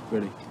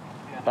 Really?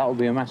 That will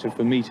be a matter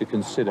for me to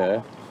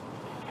consider,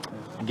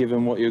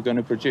 given what you're going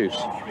to produce.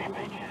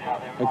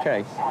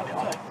 OK?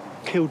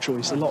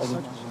 Killjoys, a lot of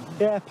them.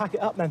 Yeah, pack it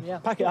up then. Yeah,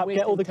 pack it up,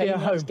 get all the gear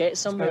home. Get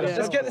somewhere.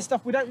 Let's get the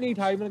stuff we don't need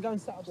home and go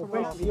and set up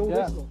somewhere else.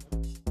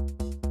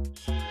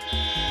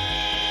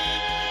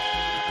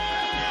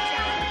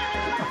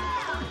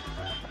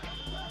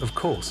 Of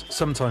course,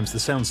 sometimes the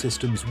sound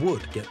systems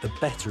would get the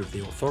better of the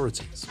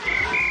authorities.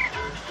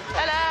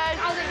 Hello!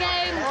 How's it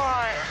going? All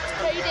right.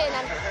 What are you doing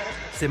then?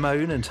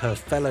 Simone and her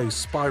fellow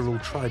Spiral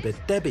triber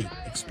Debbie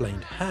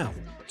explained how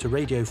to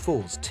Radio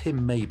 4's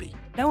Tim Mabey.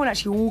 No one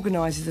actually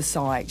organises a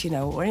site,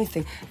 or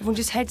anything. Everyone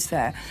just heads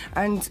there.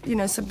 And,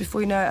 so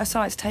before you know it, a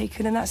site's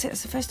taken and that's it,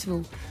 it's a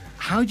festival.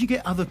 How do you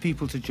get other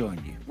people to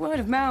join you? Word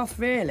of mouth,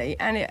 really.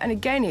 And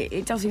again,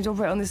 it does seem to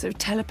operate on this sort of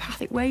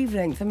telepathic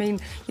wavelength. I mean,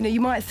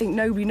 you might think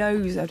nobody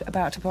knows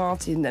about a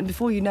party, and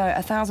before you know it,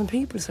 1,000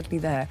 people are suddenly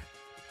there.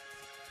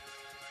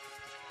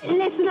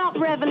 Listen up,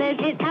 revellers,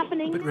 it's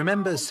happening. But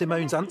remember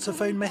Simone's answer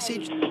phone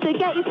message? So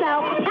get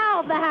yourself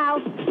out of the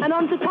house and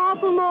onto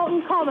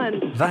Castlemorton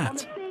Common.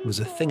 That was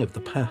a thing of the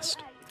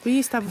past. We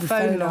used to have a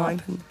phone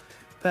line,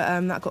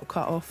 but that got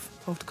cut off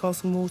after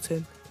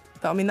Castlemorton.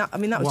 But I mean that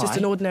was just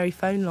an ordinary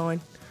phone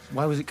line.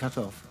 Why was it cut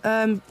off?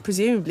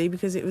 Presumably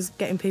because it was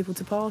getting people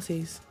to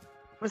parties.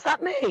 Was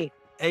that me?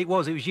 It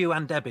was you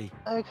and Debbie.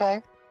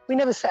 OK. We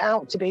never set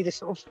out to be this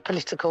sort of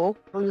political.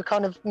 We were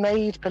kind of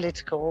made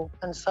political.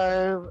 And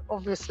so,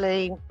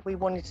 obviously, we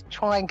wanted to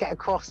try and get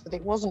across that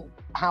it wasn't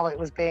how it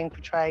was being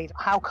portrayed.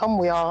 How come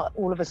we are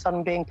all of a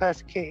sudden being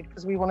persecuted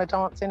because we want to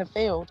dance in a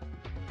field?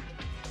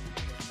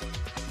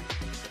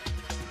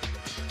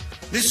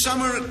 This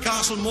summer at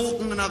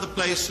Castlemorton and other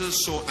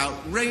places saw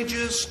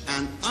outrageous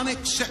and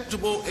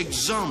unacceptable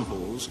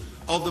examples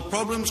of the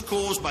problems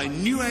caused by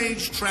New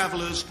Age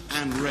travellers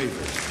and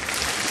ravers.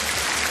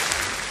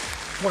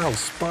 While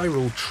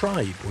Spiral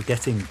Tribe were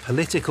getting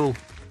political,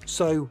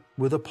 so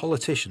were the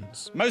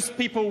politicians. Most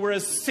people were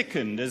as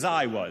sickened as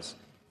I was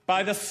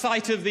by the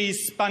sight of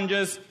these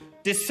spongers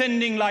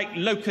descending like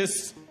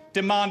locusts,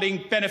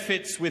 demanding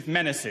benefits with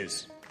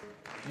menaces.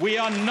 We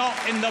are not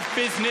in the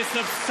business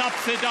of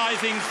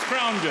subsidising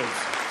scroungers.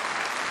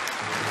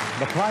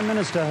 The Prime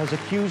Minister has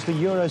accused the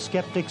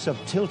Eurosceptics of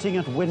tilting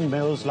at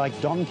windmills like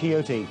Don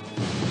Quixote.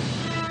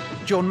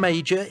 John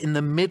Major, in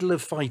the middle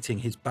of fighting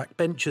his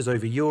backbenchers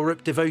over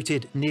Europe,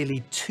 devoted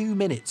nearly 2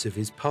 minutes of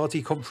his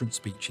party conference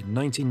speech in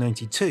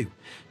 1992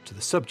 to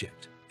the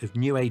subject of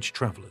New Age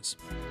travellers.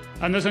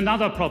 And there's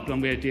another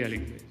problem we're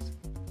dealing with: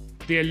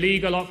 the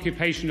illegal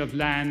occupation of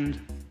land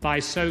by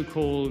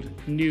so-called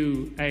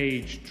New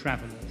Age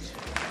travellers.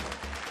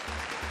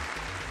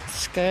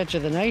 Scourge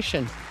of the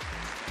nation.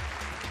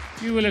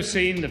 You will have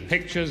seen the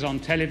pictures on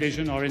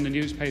television or in the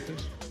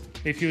newspapers.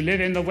 If you live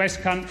in the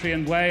West Country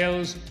and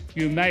Wales,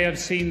 you may have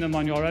seen them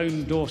on your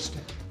own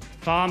doorstep.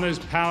 Farmers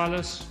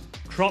powerless,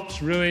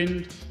 crops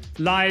ruined,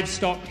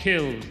 livestock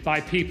killed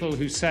by people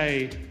who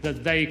say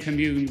that they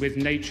commune with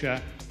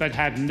nature but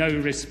have no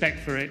respect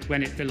for it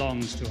when it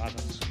belongs to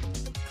others.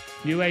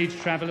 New Age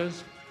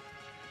travellers?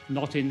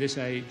 Not in this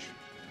age.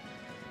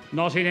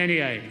 Not in any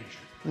age.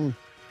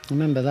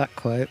 Remember that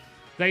quote.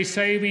 They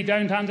say we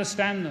don't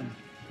understand them.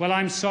 Well,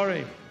 I'm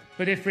sorry,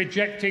 but if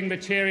rejecting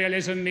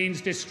materialism means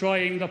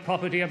destroying the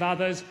property of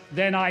others,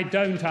 then I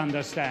don't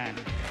understand.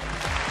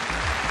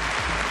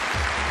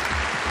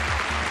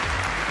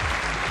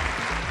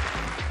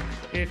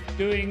 If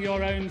doing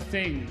your own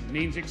thing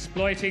means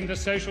exploiting the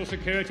social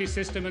security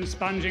system and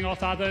sponging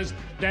off others,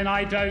 then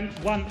I don't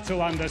want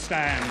to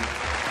understand.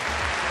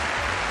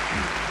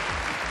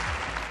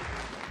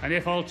 And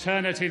if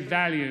alternative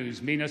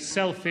values mean a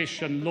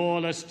selfish and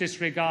lawless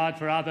disregard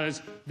for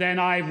others, then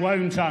I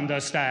won't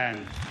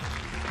understand.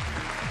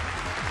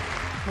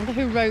 I wonder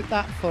who wrote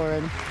that for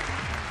him.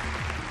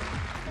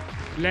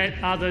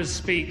 Let others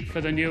speak for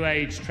the New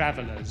Age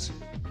travellers.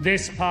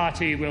 This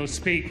party will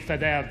speak for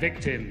their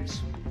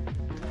victims.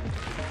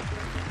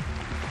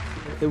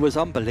 It was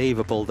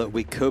unbelievable that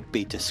we could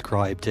be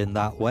described in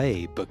that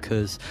way,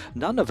 because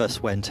none of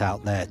us went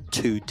out there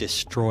to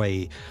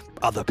destroy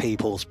other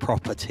people's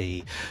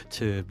property,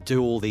 to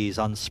do all these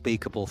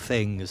unspeakable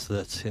things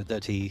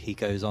that he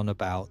goes on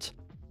about.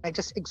 It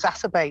just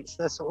exacerbates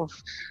the sort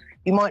of,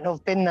 you might not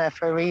have been there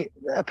for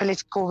a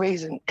political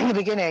reason in the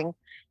beginning.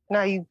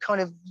 Now you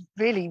kind of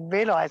really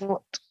realise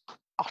what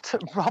utter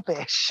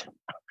rubbish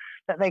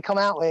that they come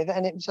out with,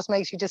 and it just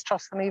makes you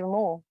distrust them even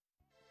more.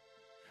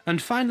 And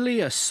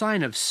finally, a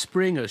sign of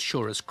spring as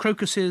sure as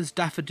crocuses,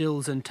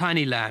 daffodils and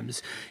tiny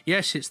lambs.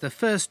 Yes, it's the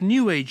first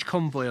New Age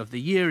convoy of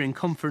the year in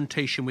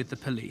confrontation with the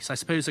police. I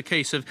suppose a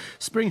case of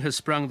spring has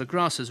sprung, the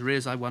grass has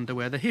riz, I wonder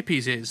where the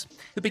hippies is.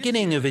 The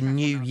beginning of a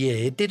new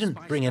year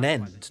didn't bring an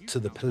end to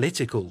the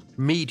political,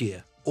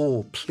 media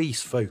or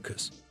police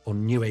focus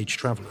on New Age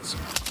travellers.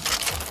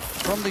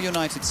 From the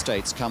United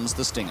States comes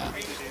the stinger.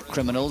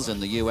 Criminals in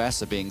the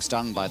US are being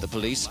stung by the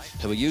police,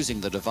 who are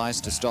using the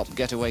device to stop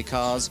getaway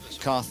cars,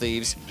 car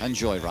thieves and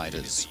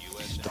joyriders.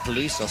 The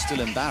police are still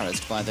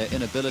embarrassed by their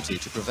inability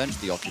to prevent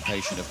the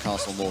occupation of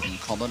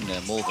Castlemorton Common near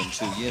more than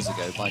 2 years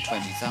ago by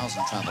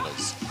 20,000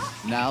 travellers.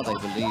 Now they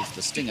believe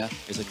the stinger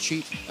is a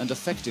cheap and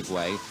effective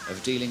way of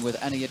dealing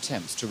with any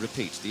attempts to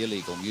repeat the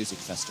illegal music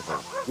festival.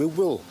 We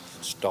will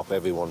stop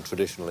everyone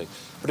traditionally,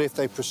 but if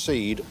they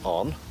proceed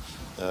on,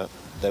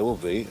 they will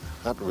be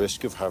at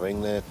risk of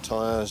having their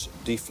tyres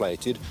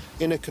deflated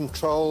in a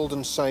controlled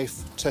and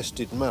safe,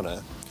 tested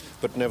manner,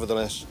 but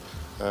nevertheless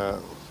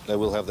they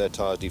will have their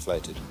tyres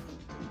deflated.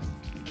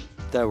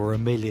 There were a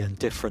million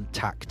different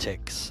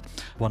tactics.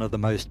 One of the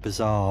most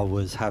bizarre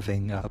was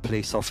having a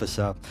police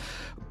officer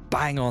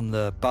bang on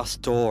the bus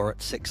door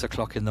at 6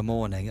 o'clock in the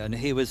morning, and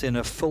he was in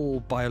a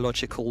full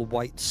biological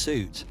white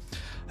suit.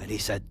 And he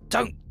said,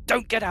 Don't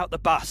get out the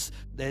bus,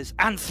 there's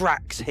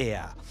anthrax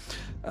here.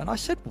 And I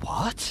said,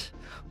 what?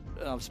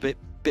 I was a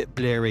bit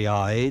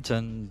bleary-eyed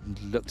and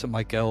looked at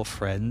my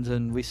girlfriend,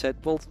 and we said,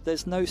 well,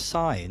 there's no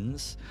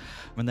signs.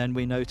 And then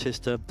we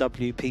noticed a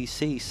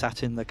WPC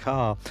sat in the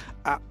car,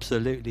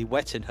 absolutely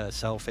wetting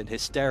herself in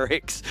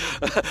hysterics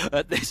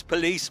at this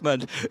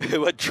policeman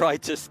who had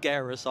tried to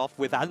scare us off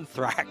with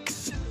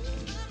anthrax.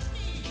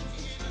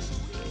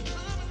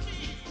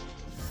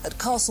 At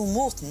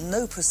Castlemorton,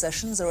 no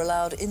processions are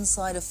allowed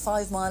inside a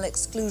 5-mile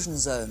exclusion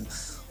zone.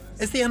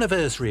 As the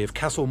anniversary of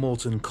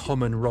Castlemorton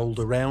Common rolled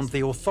around,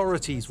 the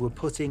authorities were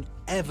putting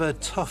ever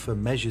tougher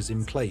measures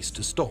in place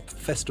to stop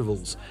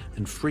festivals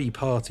and free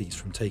parties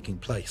from taking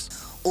place.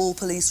 All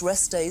police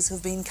rest days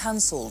have been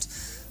cancelled,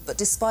 but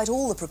despite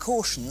all the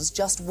precautions,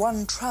 just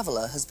one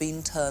traveller has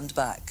been turned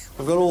back.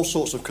 We've got all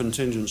sorts of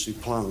contingency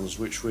plans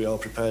which we are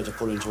prepared to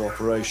put into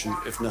operation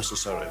if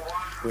necessary.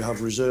 We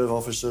have reserve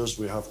officers,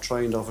 we have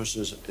trained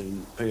officers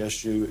in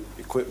PSU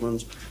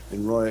equipment,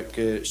 in riot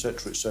gear,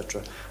 etc.,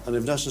 etc. And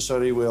if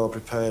necessary, we are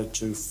prepared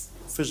to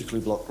physically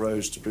block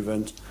roads to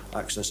prevent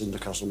access into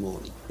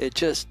Castlemorton. It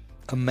just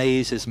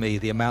amazes me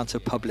the amount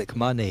of public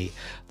money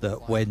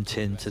that went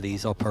into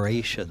these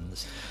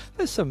operations.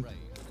 There's some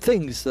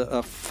things that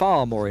are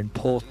far more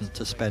important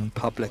to spend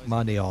public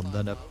money on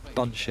than a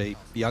bunch of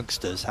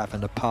youngsters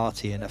having a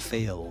party in a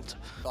field.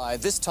 By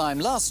this time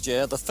last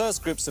year, the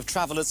first groups of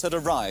travellers had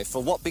arrived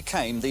for what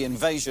became the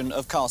invasion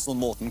of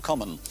Castlemorton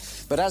Common.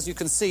 But as you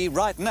can see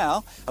right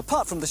now,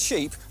 apart from the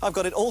sheep, I've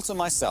got it all to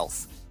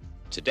myself.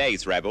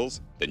 Today's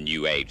rebels, the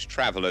New Age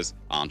travellers,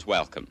 aren't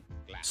welcome.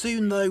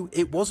 Soon, though,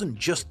 it wasn't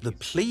just the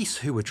police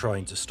who were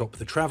trying to stop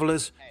the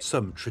travellers.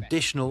 Some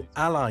traditional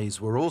allies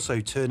were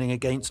also turning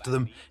against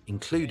them,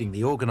 including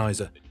the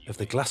organiser of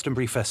the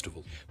Glastonbury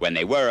Festival. When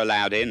they were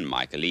allowed in,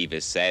 Michael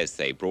Eavis says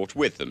they brought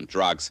with them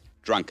drugs,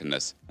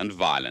 drunkenness and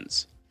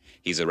violence.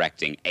 He's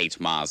erecting 8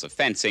 miles of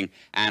fencing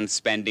and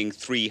spending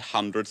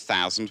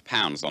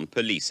 £300,000 on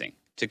policing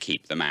to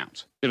keep them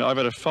out. You know, I've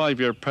had a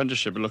 5-year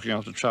apprenticeship looking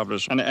after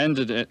travellers, and it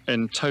ended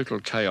in total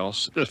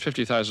chaos. There's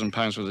 £50,000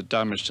 worth of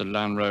damage to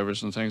Land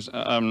Rovers and things.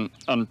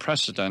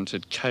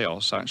 Unprecedented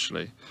chaos,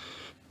 actually.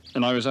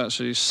 And I was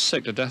actually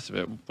sick to death of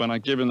it when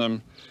I'd given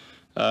them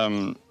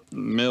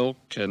milk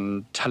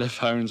and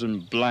telephones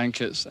and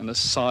blankets and a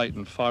site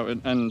and fire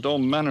and all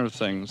manner of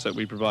things that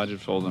we provided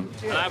for them.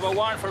 And I have a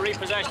warrant for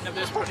repossession of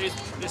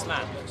this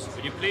land.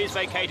 Would you please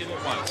vacate it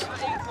at once?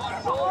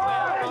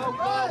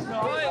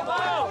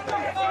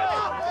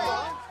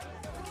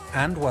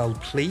 And while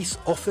police,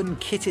 often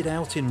kitted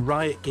out in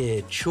riot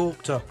gear,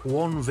 chalked up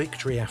one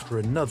victory after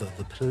another,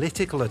 the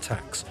political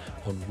attacks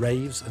on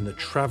raves and the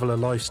traveller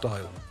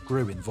lifestyle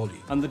grew in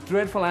volume. And the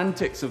dreadful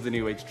antics of the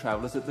New Age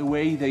travellers, that the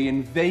way they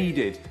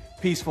invaded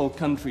peaceful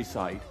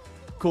countryside,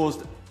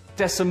 caused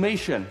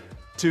decimation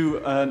to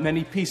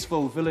many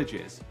peaceful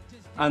villages,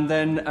 and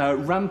then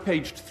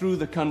rampaged through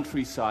the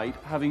countryside,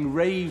 having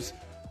raves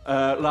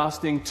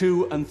lasting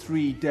 2 and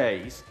 3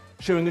 days,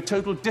 showing a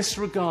total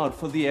disregard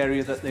for the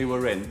area that they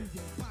were in.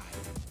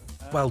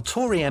 While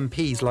Tory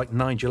MPs like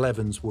Nigel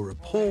Evans were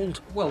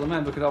appalled, well, the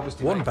member could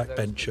obviously one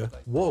backbencher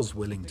was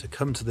willing to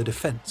come to the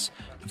defence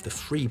of the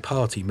Free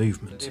Party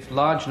movement. If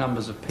large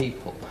numbers of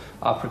people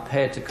are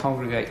prepared to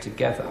congregate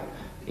together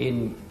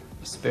in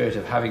the spirit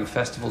of having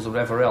festivals or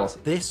whatever else.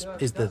 This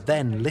is the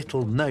then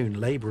little-known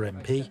Labour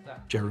MP,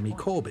 Jeremy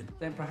Corbyn.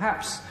 Then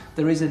perhaps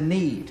there is a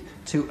need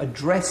to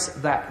address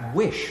that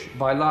wish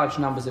by large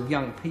numbers of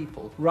young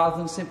people rather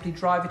than simply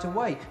drive it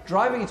away.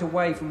 Driving it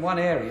away from one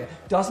area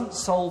doesn't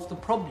solve the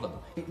problem.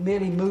 It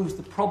merely moves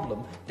the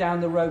problem down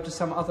the road to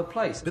some other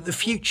place. But the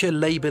future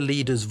Labour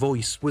leader's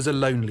voice was a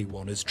lonely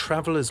one as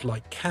travellers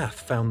like Kath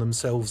found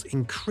themselves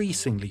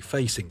increasingly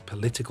facing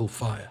political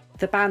fire.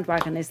 The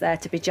bandwagon is there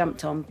to be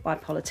jumped on by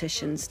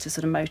politicians to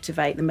sort of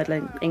motivate the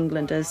Middle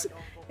Englanders,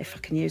 if I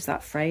can use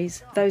that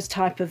phrase. Those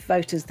type of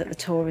voters that the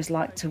Tories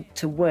like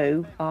to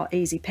woo are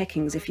easy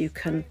pickings if you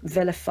can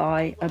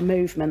vilify a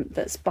movement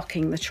that's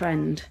bucking the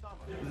trend.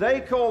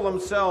 They call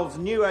themselves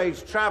New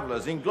Age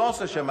travellers. In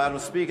Gloucestershire, Madam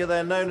Speaker,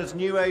 they're known as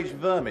New Age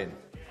vermin.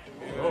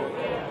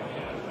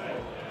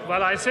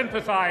 Well, I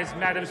sympathise,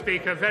 Madam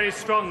Speaker, very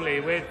strongly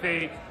with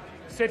the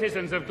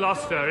citizens of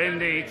Gloucester in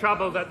the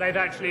trouble that they've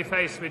actually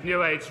faced with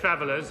New Age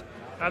travellers,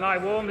 and I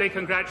warmly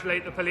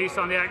congratulate the police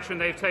on the action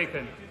they've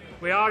taken.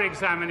 We are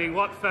examining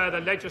what further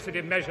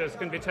legislative measures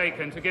can be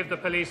taken to give the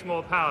police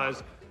more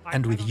powers.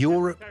 And with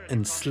Europe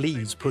and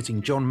sleaze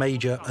putting John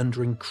Major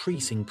under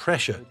increasing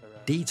pressure,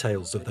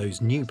 details of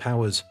those new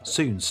powers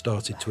soon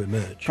started to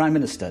emerge. Prime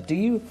Minister, do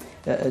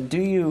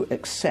you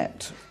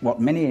accept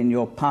what many in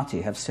your party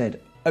have said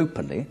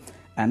openly,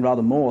 and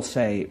rather more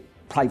say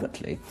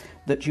privately,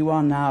 that you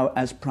are now,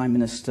 as Prime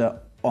Minister,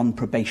 on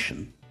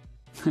probation?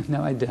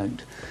 No, I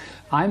don't.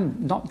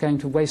 I'm not going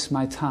to waste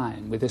my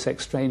time with this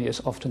extraneous,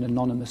 often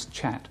anonymous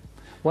chat.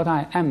 What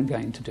I am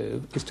going to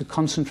do is to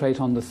concentrate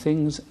on the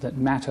things that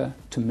matter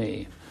to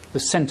me. The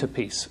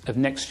centrepiece of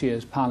next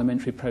year's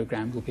parliamentary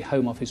programme will be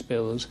Home Office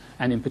bills,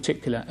 and in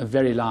particular a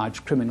very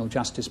large criminal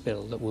justice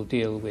bill that will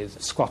deal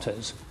with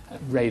squatters,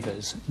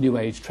 ravers, New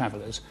Age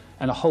travellers,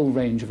 and a whole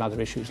range of other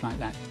issues like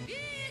that.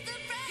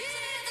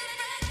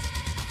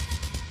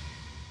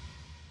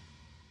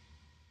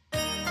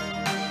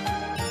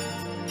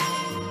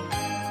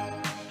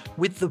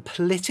 With the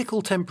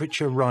political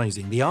temperature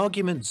rising, the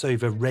arguments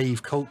over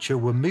rave culture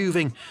were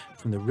moving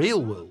from the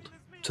real world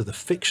to the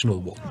fictional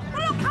one.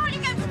 Well, can't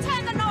you go to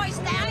turn the noise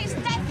down? It's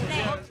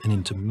deafening. And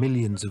into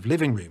millions of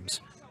living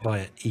rooms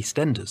via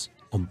EastEnders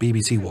on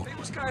BBC One.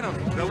 What's going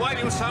on? They're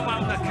waiting for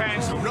someone to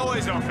cancel,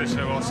 noise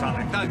officer or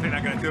something. Don't think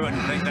they're going to do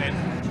anything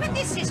then. But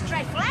this is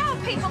dreadful. How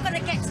are people going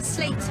to get to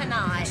sleep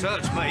tonight?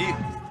 Search me.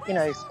 You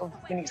know, sort of,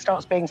 when it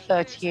starts being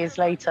 30 years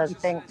later, you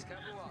think,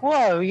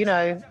 whoa, you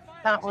know,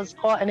 that was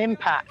quite an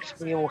impact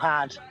we all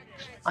had.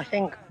 I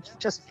think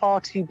just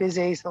far too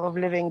busy sort of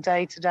living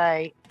day to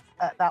day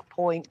at that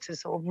point to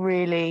sort of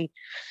really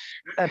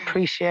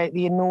appreciate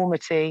the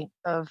enormity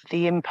of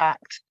the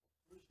impact.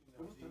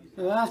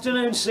 Good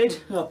afternoon,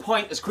 Sid. A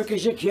pint as quick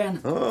as you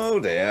can. Oh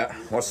dear,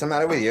 what's the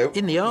matter with you?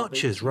 In The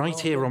Archers, right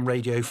here on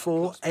Radio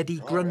 4, Eddie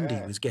Grundy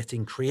was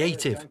getting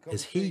creative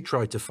as he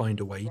tried to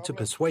find a way to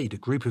persuade a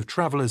group of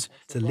travellers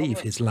to leave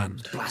his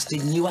land.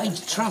 Blasted New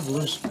Age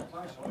travellers.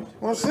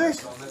 What's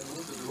this?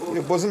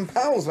 Your bosom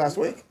pals last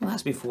week? Well,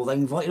 that's before they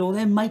invited all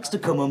their mates to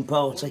come and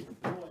party.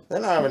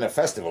 They're not having a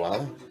festival, are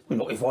they? Well,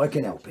 not if I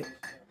can help it.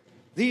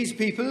 These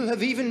people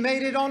have even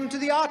made it on to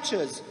the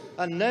Archers.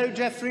 And no,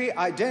 Geoffrey,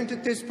 I don't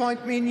at this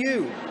point mean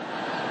you.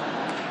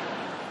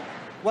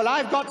 Well,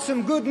 I've got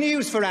some good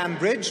news for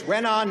Ambridge.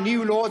 When our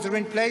new laws are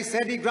in place,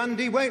 Eddie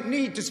Grundy won't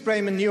need to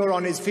spray manure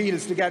on his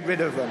fields to get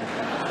rid of them.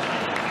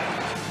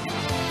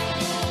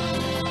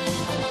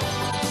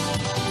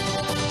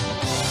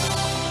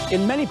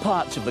 In many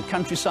parts of the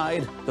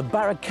countryside, the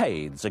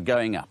barricades are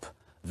going up.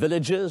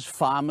 Villagers,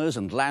 farmers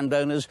and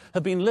landowners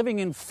have been living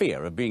in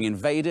fear of being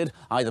invaded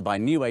either by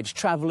New Age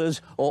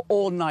travellers or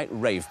all-night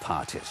rave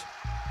parties.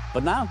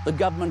 But now the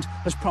government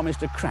has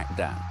promised a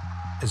crackdown.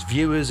 As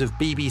viewers of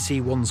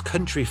BBC One's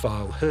Country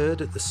File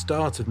heard at the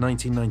start of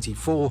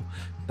 1994,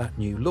 that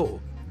new law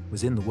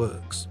was in the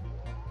works.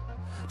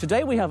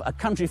 Today we have a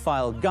Country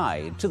File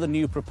guide to the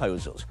new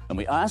proposals, and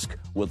we ask,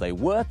 will they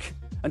work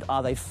and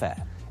are they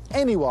fair?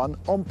 Anyone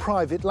on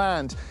private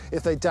land,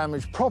 if they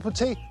damage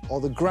property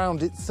or the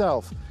ground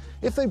itself.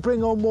 If they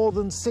bring on more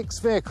than 6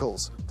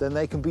 vehicles, then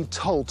they can be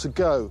told to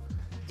go,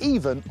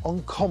 even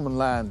on common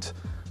land.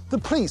 The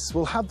police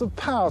will have the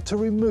power to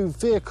remove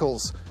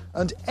vehicles,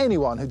 and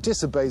anyone who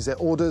disobeys their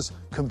orders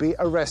can be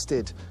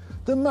arrested.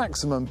 The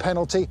maximum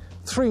penalty,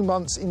 3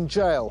 months in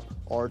jail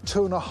or a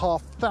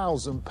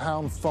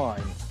 £2,500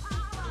 fine.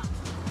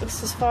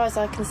 Because as far as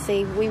I can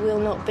see, we will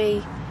not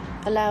be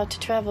allowed to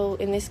travel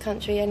in this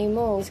country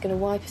anymore. It's going to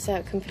wipe us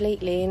out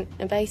completely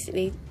and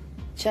basically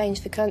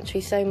change the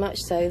country so much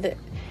so that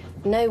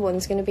no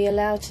one's going to be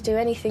allowed to do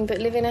anything but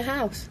live in a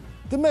house.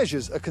 The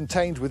measures are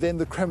contained within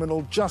the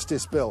Criminal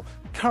Justice Bill,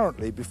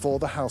 currently before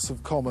the House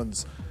of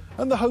Commons.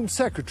 And the Home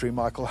Secretary,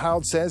 Michael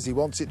Howard, says he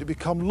wants it to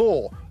become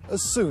law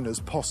as soon as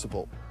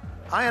possible.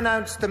 I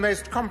announced the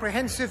most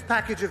comprehensive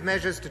package of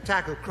measures to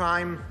tackle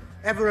crime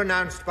ever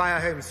announced by a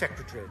Home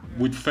Secretary.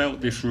 We'd felt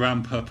this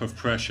ramp up of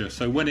pressure,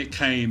 so when it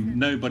came,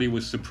 nobody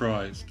was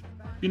surprised.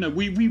 You know,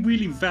 we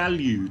really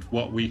valued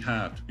what we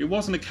had. It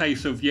wasn't a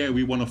case of, yeah,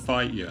 we want to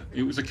fight you.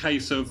 It was a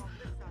case of,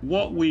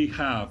 what we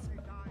have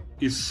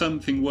is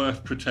something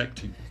worth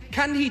protecting.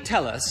 Can he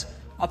tell us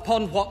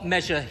upon what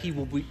measure he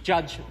will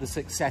judge the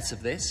success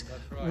of this?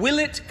 Will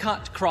it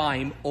cut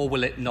crime or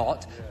will it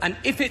not? And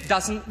if it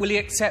doesn't, will he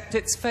accept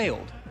it's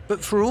failed?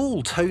 But for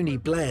all Tony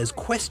Blair's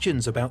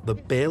questions about the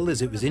bill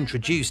as it was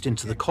introduced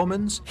into the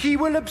Commons, he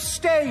will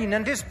abstain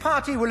and his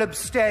party will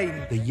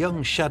abstain. The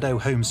young shadow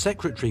Home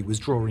Secretary was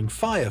drawing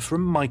fire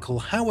from Michael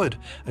Howard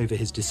over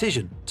his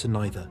decision to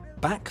neither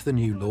back the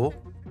new law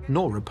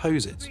nor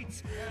oppose it.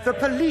 The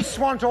police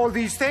want all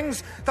these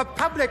things, the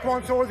public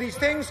wants all these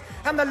things,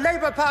 and the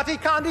Labour Party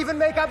can't even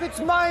make up its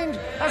mind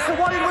as to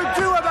what it will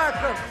do about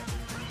them.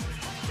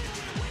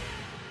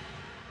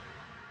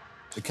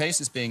 The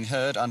case is being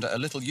heard under a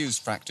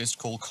little-used practice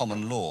called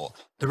common law.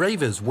 The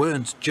ravers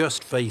weren't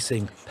just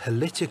facing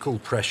political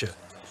pressure.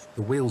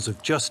 The wheels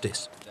of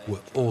justice were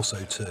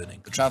also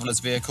turning. The travellers'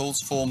 vehicles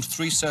formed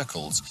 3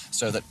 circles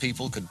so that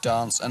people could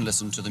dance and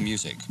listen to the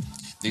music.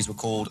 These were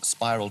called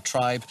Spiral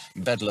Tribe,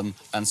 Bedlam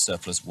and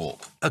Surplus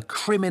Warp. A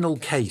criminal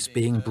case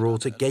being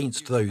brought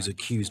against those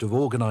accused of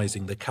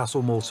organising the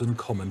Castlemorton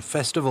Common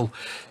Festival.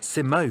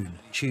 Simone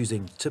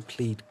choosing to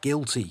plead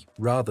guilty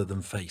rather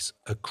than face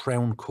a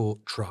Crown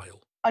Court trial.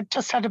 I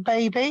just had a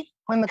baby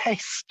when the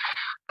case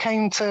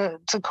came to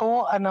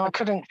court, and I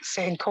couldn't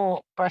sit in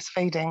court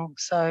breastfeeding,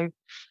 so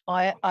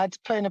I had to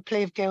put in a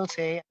plea of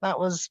guilty. That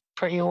was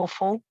pretty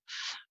awful,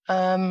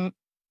 but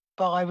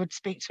I would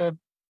speak to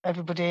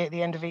everybody at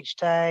the end of each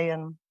day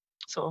and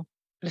sort of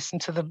listen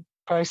to the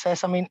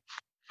process. I mean,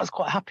 I was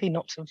quite happy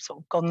not to have sort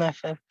of gone there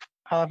for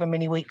however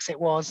many weeks it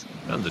was.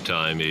 And the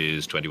time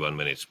is 21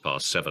 minutes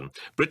past 7.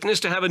 Britain is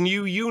to have a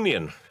new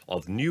union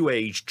of New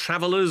Age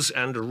travellers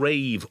and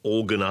rave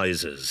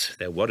organisers.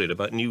 They're worried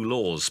about new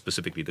laws,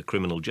 specifically the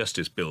Criminal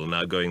Justice Bill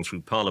now going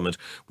through Parliament,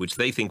 which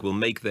they think will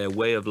make their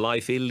way of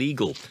life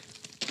illegal.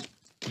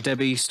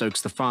 Debbie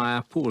stokes the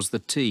fire, pours the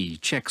tea,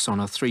 checks on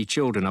her 3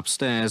 children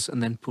upstairs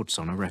and then puts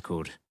on a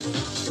record.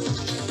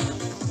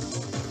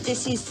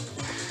 This is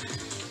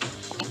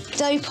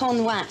Dope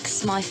on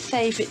Wax, my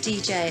favourite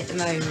DJ at the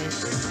moment.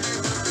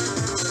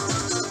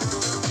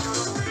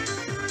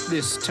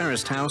 This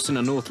terraced house in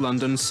a North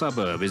London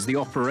suburb is the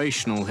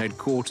operational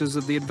headquarters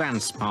of the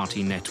Advance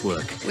Party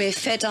network. We're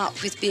fed up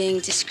with being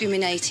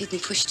discriminated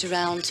and pushed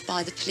around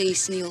by the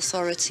police and the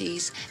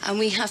authorities, and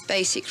we have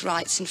basic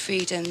rights and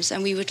freedoms,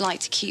 and we would like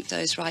to keep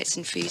those rights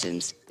and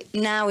freedoms.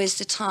 Now is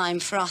the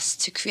time for us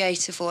to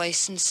create a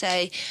voice and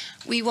say,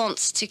 we want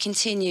to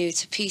continue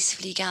to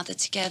peacefully gather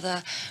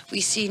together.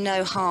 We see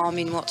no harm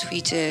in what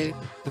we do.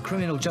 The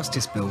Criminal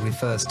Justice Bill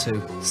refers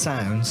to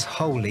sounds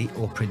wholly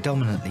or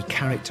predominantly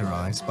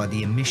characterised by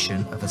the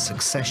emission of a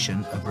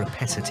succession of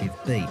repetitive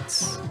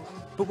beats.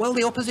 But while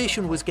the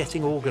opposition was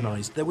getting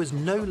organised, there was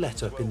no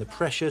let-up in the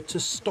pressure to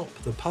stop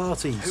the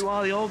parties. Who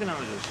are the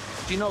organisers?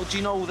 Do you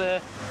know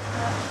the...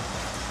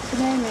 The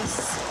name is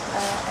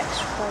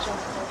Extra Pleasure.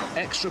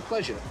 Extra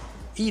Pleasure?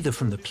 Either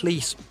from the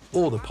police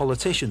or the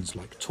politicians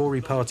like Tory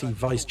party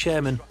Vice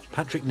Chairman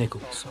Patrick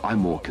Nicholls. I'm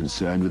more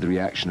concerned with the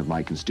reaction of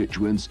my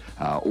constituents,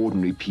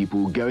 ordinary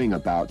people going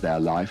about their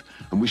life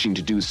and wishing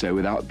to do so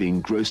without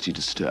being grossly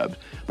disturbed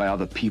by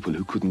other people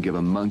who couldn't give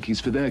a monkeys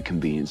for their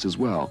convenience as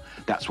well.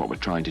 That's what we're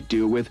trying to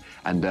deal with,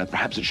 and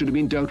perhaps it should have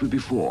been dealt with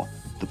before.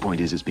 The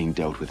point is, it's being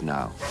dealt with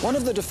now. One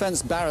of the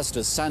defence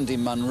barristers, Sandy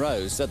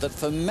Munro, said that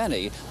for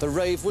many, the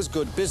rave was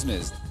good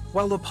business.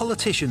 While the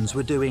politicians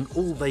were doing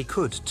all they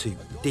could to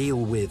deal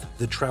with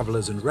the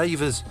travellers and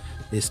ravers,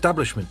 the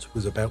establishment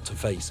was about to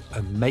face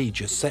a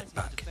major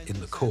setback in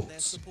the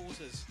courts.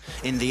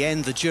 In the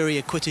end, the jury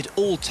acquitted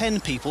all 10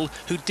 people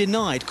who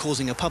denied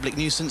causing a public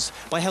nuisance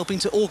by helping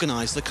to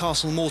organise the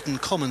Castlemorton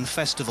Common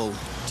festival.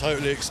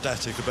 Totally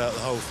ecstatic about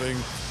the whole thing.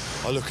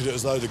 I look at it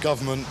as though the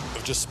government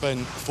have just spent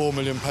 £4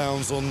 million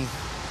on,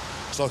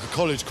 it's like a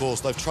college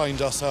course. They've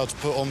trained us how to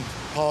put on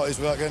parties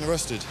without getting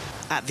arrested.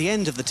 At the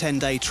end of the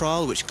 10-day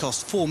trial, which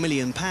cost £4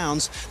 million,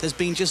 there's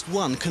been just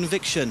one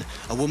conviction,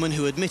 a woman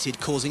who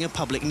admitted causing a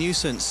public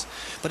nuisance.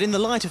 But in the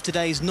light of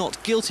today's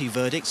not guilty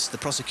verdicts, the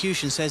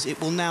prosecution says it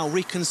will now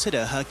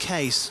reconsider her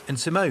case. And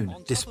Simone,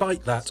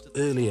 despite that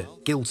earlier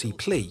guilty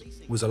plea,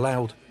 was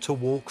allowed to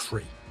walk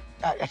free.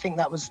 I think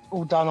that was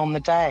all done on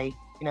the day.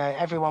 You know,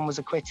 everyone was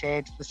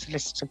acquitted. The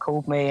solicitor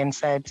called me and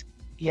said,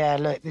 yeah,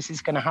 look, this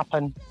is going to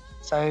happen.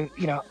 So,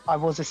 you know, I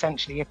was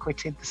essentially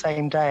acquitted the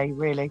same day,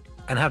 really.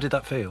 And how did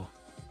that feel?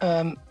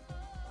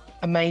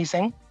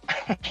 Amazing.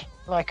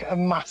 Like a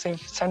massive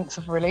sense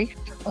of relief.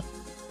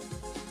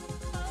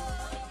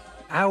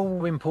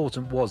 How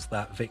important was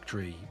that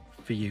victory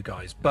for you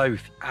guys,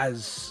 both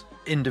as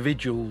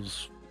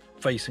individuals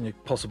facing a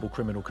possible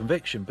criminal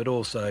conviction, but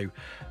also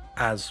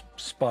as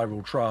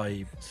Spiral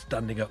Tribe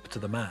standing up to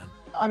the man?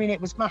 I mean, it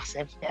was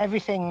massive.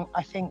 Everything,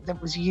 I think,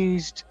 that was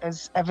used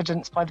as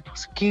evidence by the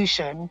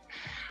prosecution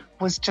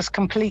was just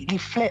completely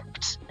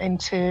flipped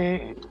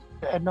into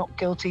a not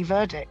guilty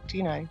verdict.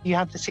 You know, you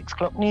had the 6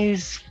 o'clock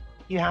news,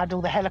 you had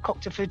all the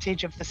helicopter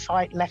footage of the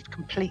site left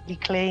completely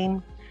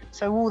clean.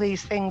 So all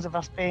these things of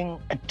us being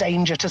a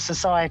danger to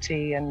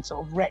society and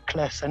sort of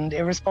reckless and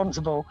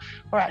irresponsible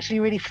were actually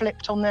really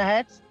flipped on their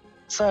heads.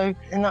 So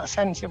in that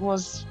sense, it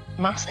was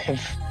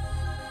massive.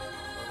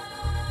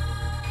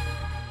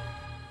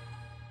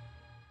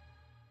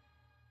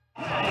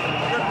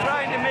 They're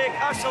trying to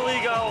make us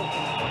illegal.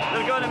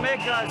 They're going to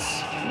make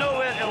us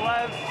nowhere to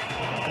live,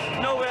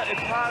 nowhere to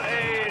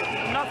party,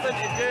 nothing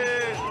to do.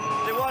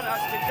 They want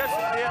us to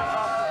disappear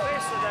off the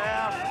face of the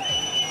earth,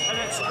 and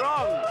it's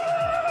wrong.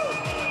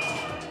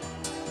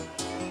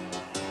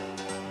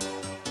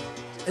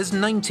 As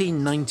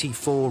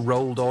 1994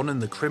 rolled on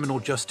and the Criminal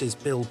Justice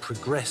Bill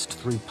progressed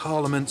through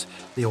Parliament,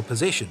 the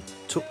opposition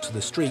took to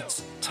the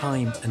streets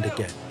time and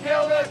again.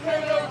 Kill the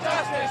Criminal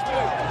Justice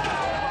Bill!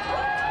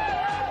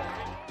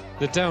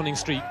 The Downing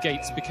Street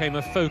gates became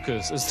a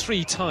focus as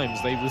 3 times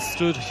they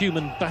withstood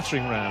human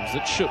battering rams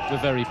that shook the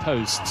very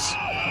posts.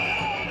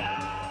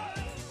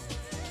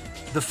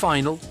 The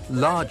final,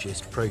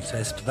 largest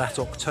protest that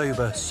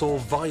October saw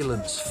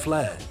violence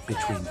flare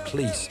between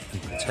police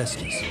and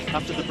protesters.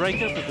 After the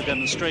breakup of the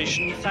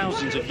demonstration,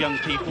 thousands of young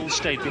people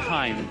stayed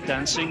behind,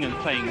 dancing and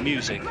playing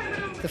music.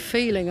 The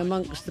feeling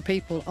amongst the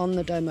people on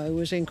the demo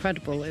was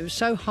incredible. It was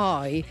so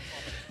high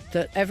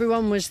that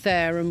everyone was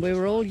there and we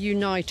were all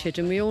united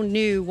and we all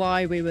knew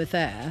why we were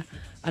there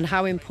and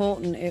how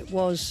important it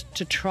was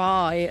to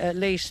try at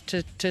least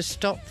to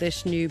stop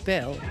this new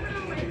bill.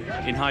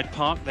 In Hyde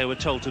Park, they were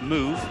told to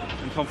move,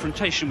 and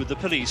confrontation with the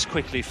police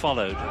quickly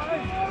followed.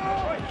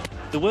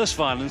 The worst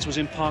violence was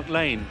in Park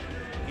Lane.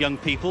 Young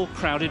people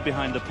crowded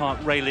behind the park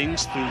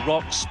railings, threw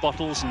rocks,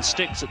 bottles and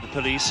sticks at the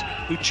police,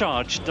 who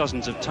charged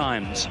dozens of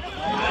times.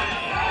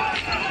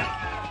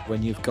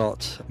 When you've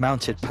got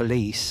mounted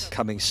police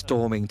coming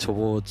storming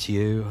towards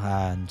you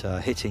and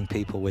hitting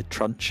people with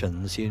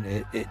truncheons,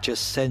 it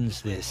just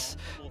sends this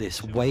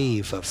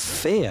wave of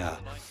fear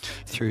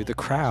through the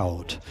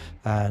crowd.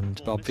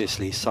 And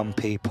obviously some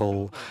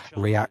people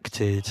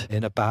reacted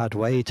in a bad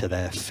way to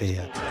their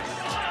fear.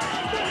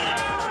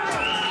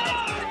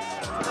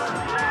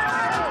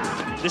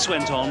 This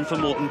went on for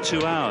more than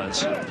 2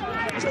 hours.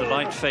 As the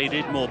light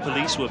faded, more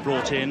police were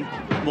brought in,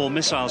 more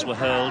missiles were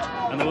hurled,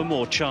 and there were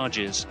more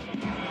charges.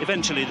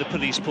 Eventually, the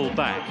police pulled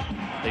back.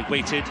 They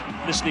waited,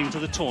 listening to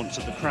the taunts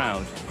of the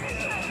crowd.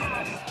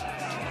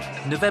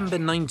 November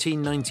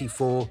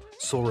 1994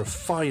 saw a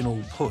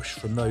final push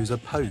from those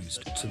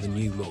opposed to the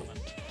new law.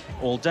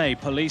 All day,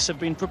 police have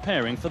been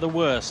preparing for the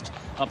worst.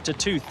 Up to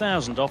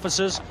 2,000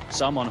 officers,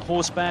 some on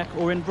horseback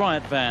or in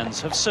riot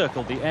vans, have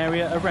circled the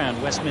area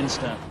around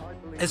Westminster.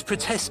 As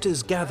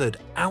protesters gathered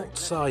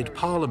outside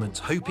Parliament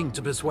hoping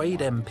to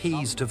persuade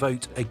MPs to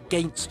vote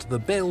against the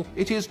bill,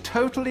 it is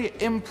totally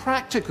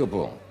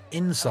impracticable.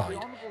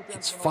 Inside,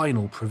 its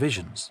final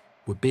provisions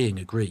were being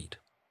agreed.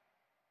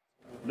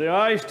 The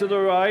ayes to the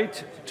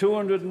right,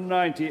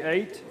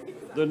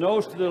 298. The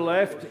noes to the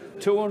left,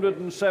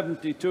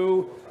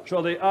 272.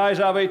 So the ayes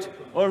have it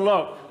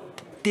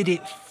unlocked. Did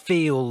it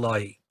feel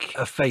like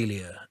a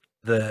failure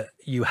that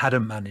you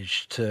hadn't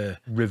managed to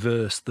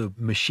reverse the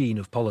machine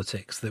of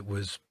politics that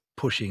was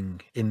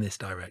pushing in this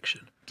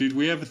direction? Did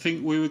we ever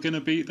think we were going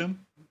to beat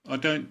them? I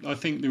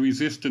think the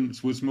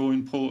resistance was more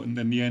important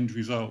than the end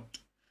result.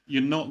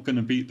 You're not going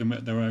to beat them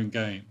at their own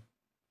game.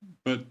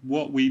 But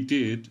what we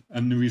did,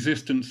 and the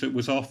resistance that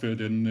was offered,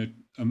 and the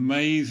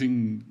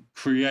amazing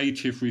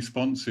creative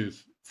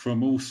responses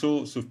from all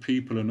sorts of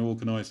people and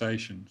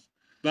organisations,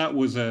 that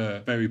was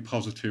a very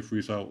positive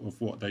result of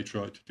what they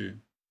tried to do.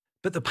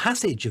 But the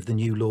passage of the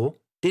new law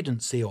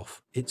didn't see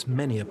off its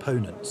many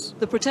opponents.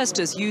 The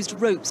protesters used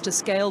ropes to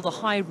scale the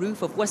high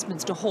roof of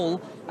Westminster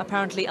Hall,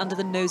 apparently under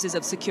the noses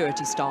of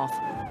security staff.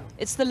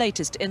 It's the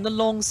latest in the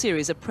long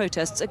series of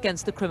protests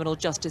against the Criminal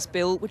Justice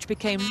Bill, which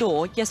became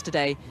law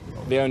yesterday.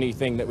 The only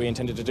thing that we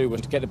intended to do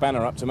was to get the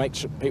banner up to make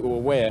sure people were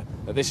aware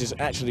that this is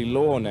actually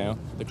law now.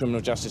 The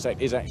Criminal Justice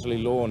Act is actually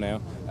law now,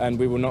 and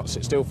we will not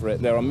sit still for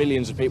it. There are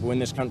millions of people in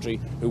this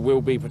country who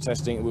will be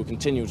protesting, who will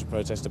continue to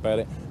protest about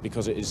it,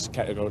 because it is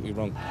categorically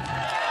wrong.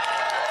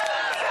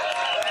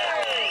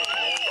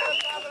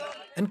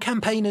 And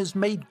campaigners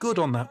made good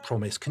on that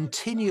promise,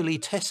 continually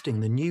testing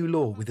the new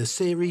law with a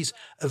series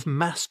of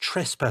mass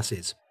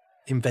trespasses,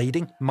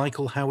 invading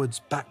Michael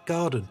Howard's back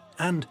garden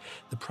and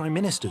the Prime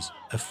Minister's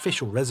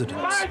official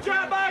residence.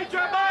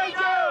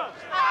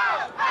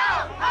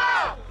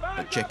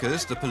 At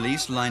Chequers, the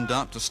police lined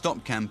up to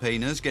stop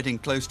campaigners getting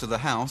close to the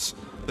house,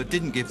 but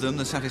didn't give them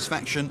the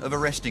satisfaction of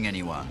arresting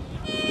anyone.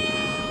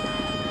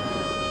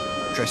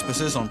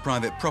 Trespassers on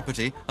private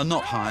property are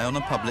not high on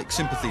a public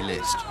sympathy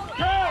list.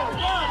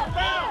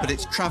 But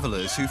it's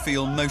travellers who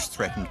feel most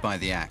threatened by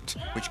the Act,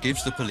 which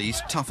gives the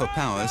police tougher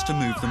powers to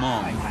move them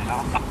on.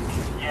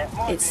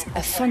 It's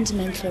a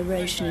fundamental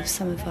erosion of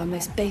some of our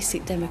most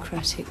basic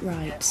democratic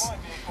rights,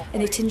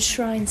 and it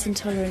enshrines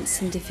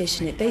intolerance and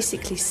division. It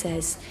basically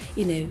says,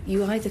 you know,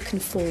 you either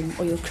conform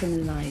or you're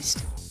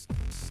criminalised.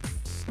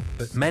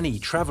 But many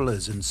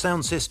travellers and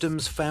sound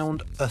systems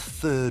found a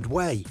third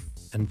way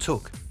and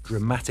took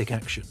dramatic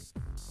action.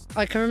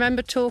 I can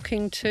remember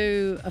talking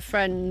to a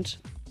friend,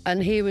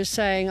 and he was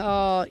saying,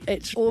 oh,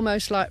 it's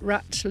almost like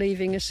rats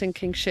leaving a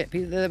sinking ship.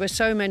 There were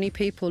so many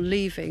people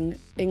leaving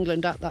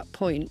England at that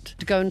point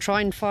to go and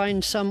try and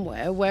find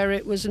somewhere where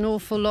it was an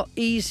awful lot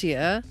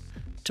easier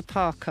to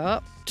park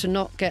up, to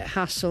not get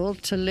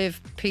hassled, to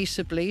live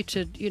peaceably,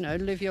 to, you know,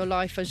 live your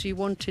life as you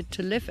wanted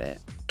to live it.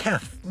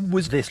 Kath,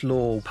 was this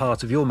law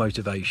part of your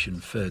motivation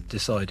for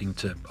deciding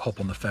to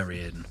hop on the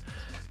ferry and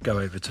go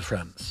over to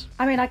France?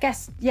 I mean, I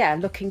guess, yeah,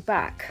 looking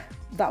back,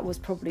 that was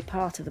probably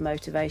part of the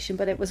motivation,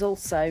 but it was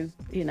also,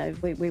 you know,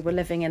 we were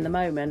living in the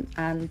moment,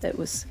 and it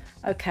was,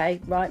 okay,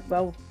 right,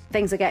 well,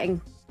 things are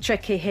getting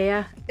tricky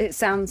here. It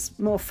sounds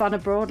more fun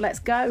abroad, let's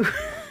go.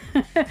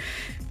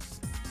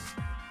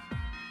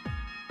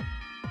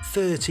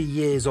 30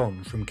 years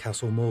on from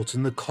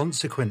Castlemorton, the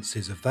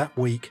consequences of that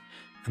week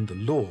and the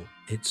law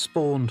it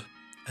spawned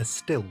are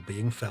still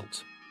being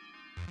felt.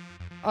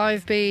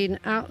 I've been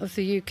out of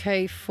the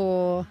UK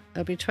for,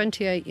 it'll be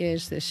 28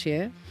 years this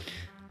year.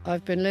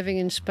 I've been living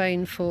in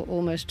Spain for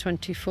almost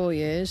 24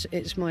 years.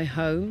 It's my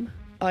home.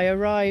 I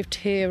arrived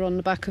here on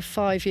the back of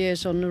 5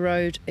 years on the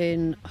road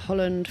in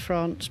Holland,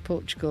 France,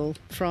 Portugal,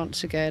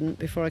 France again,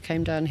 before I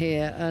came down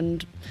here,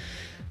 and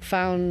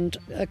found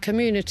a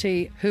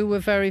community who were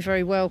very,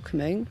 very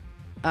welcoming.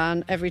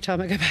 And every time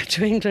I go back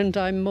to England,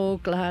 I'm more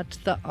glad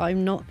that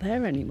I'm not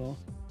there anymore.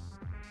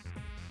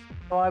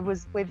 I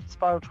was with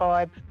Spiral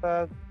Tribe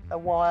for a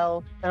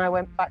while, then I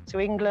went back to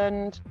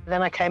England,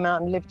 then I came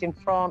out and lived in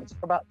France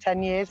for about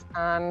 10 years,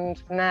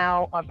 and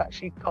now I've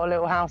actually got a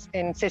little house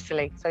in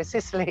Sicily. So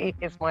Sicily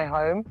is my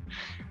home,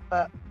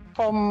 but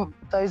From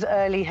those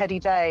early heady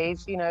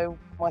days, you know,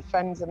 my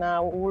friends are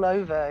now all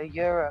over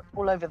Europe,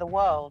 all over the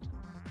world.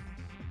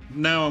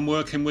 Now I'm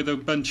working with a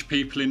bunch of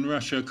people in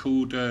Russia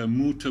called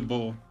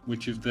Mutabor,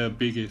 which is the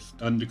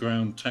biggest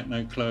underground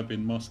techno club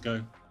in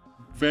Moscow.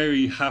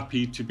 Very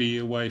happy to be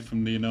away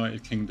from the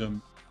United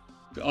Kingdom.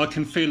 I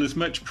can feel as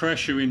much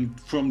pressure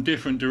from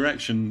different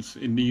directions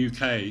in the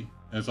UK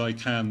as I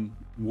can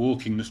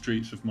walking the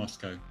streets of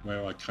Moscow,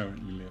 where I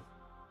currently live.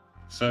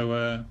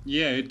 So,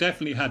 yeah, it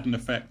definitely had an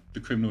effect, the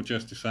Criminal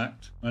Justice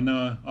Act. And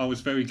I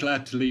was very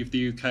glad to leave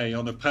the UK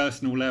on a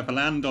personal level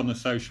and on a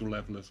social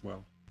level as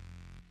well.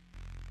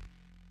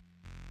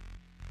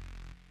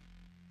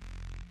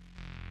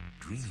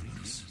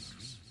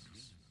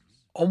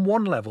 On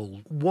one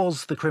level,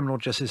 was the Criminal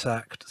Justice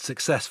Act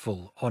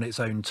successful on its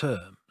own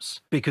terms?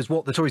 Because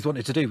what the Tories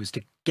wanted to do was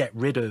to get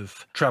rid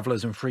of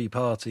travellers and free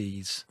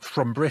parties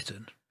from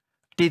Britain.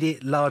 Did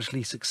it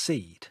largely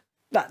succeed?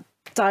 That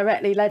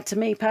directly led to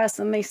me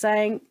personally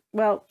saying,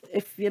 well,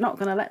 if you're not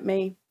going to let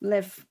me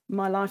live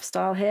my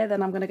lifestyle here,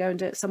 then I'm going to go and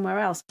do it somewhere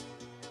else.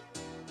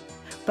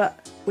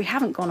 But we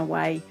haven't gone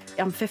away.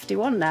 I'm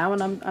 51 now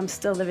and I'm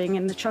still living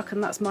in the truck,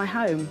 and that's my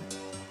home.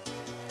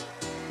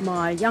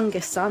 My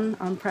youngest son,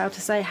 I'm proud to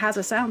say, has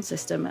a sound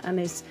system and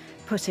is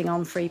putting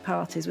on free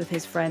parties with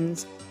his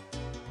friends.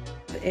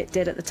 It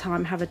did at the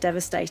time have a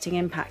devastating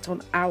impact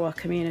on our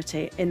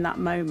community in that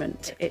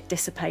moment. It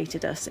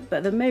dissipated us.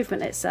 But the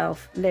movement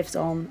itself lives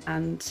on,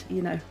 and,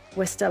 you know,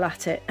 we're still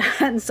at it,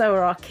 and so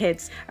are our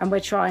kids. And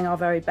we're trying our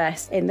very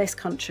best in this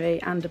country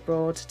and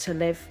abroad to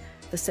live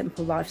the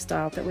simple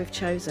lifestyle that we've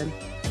chosen.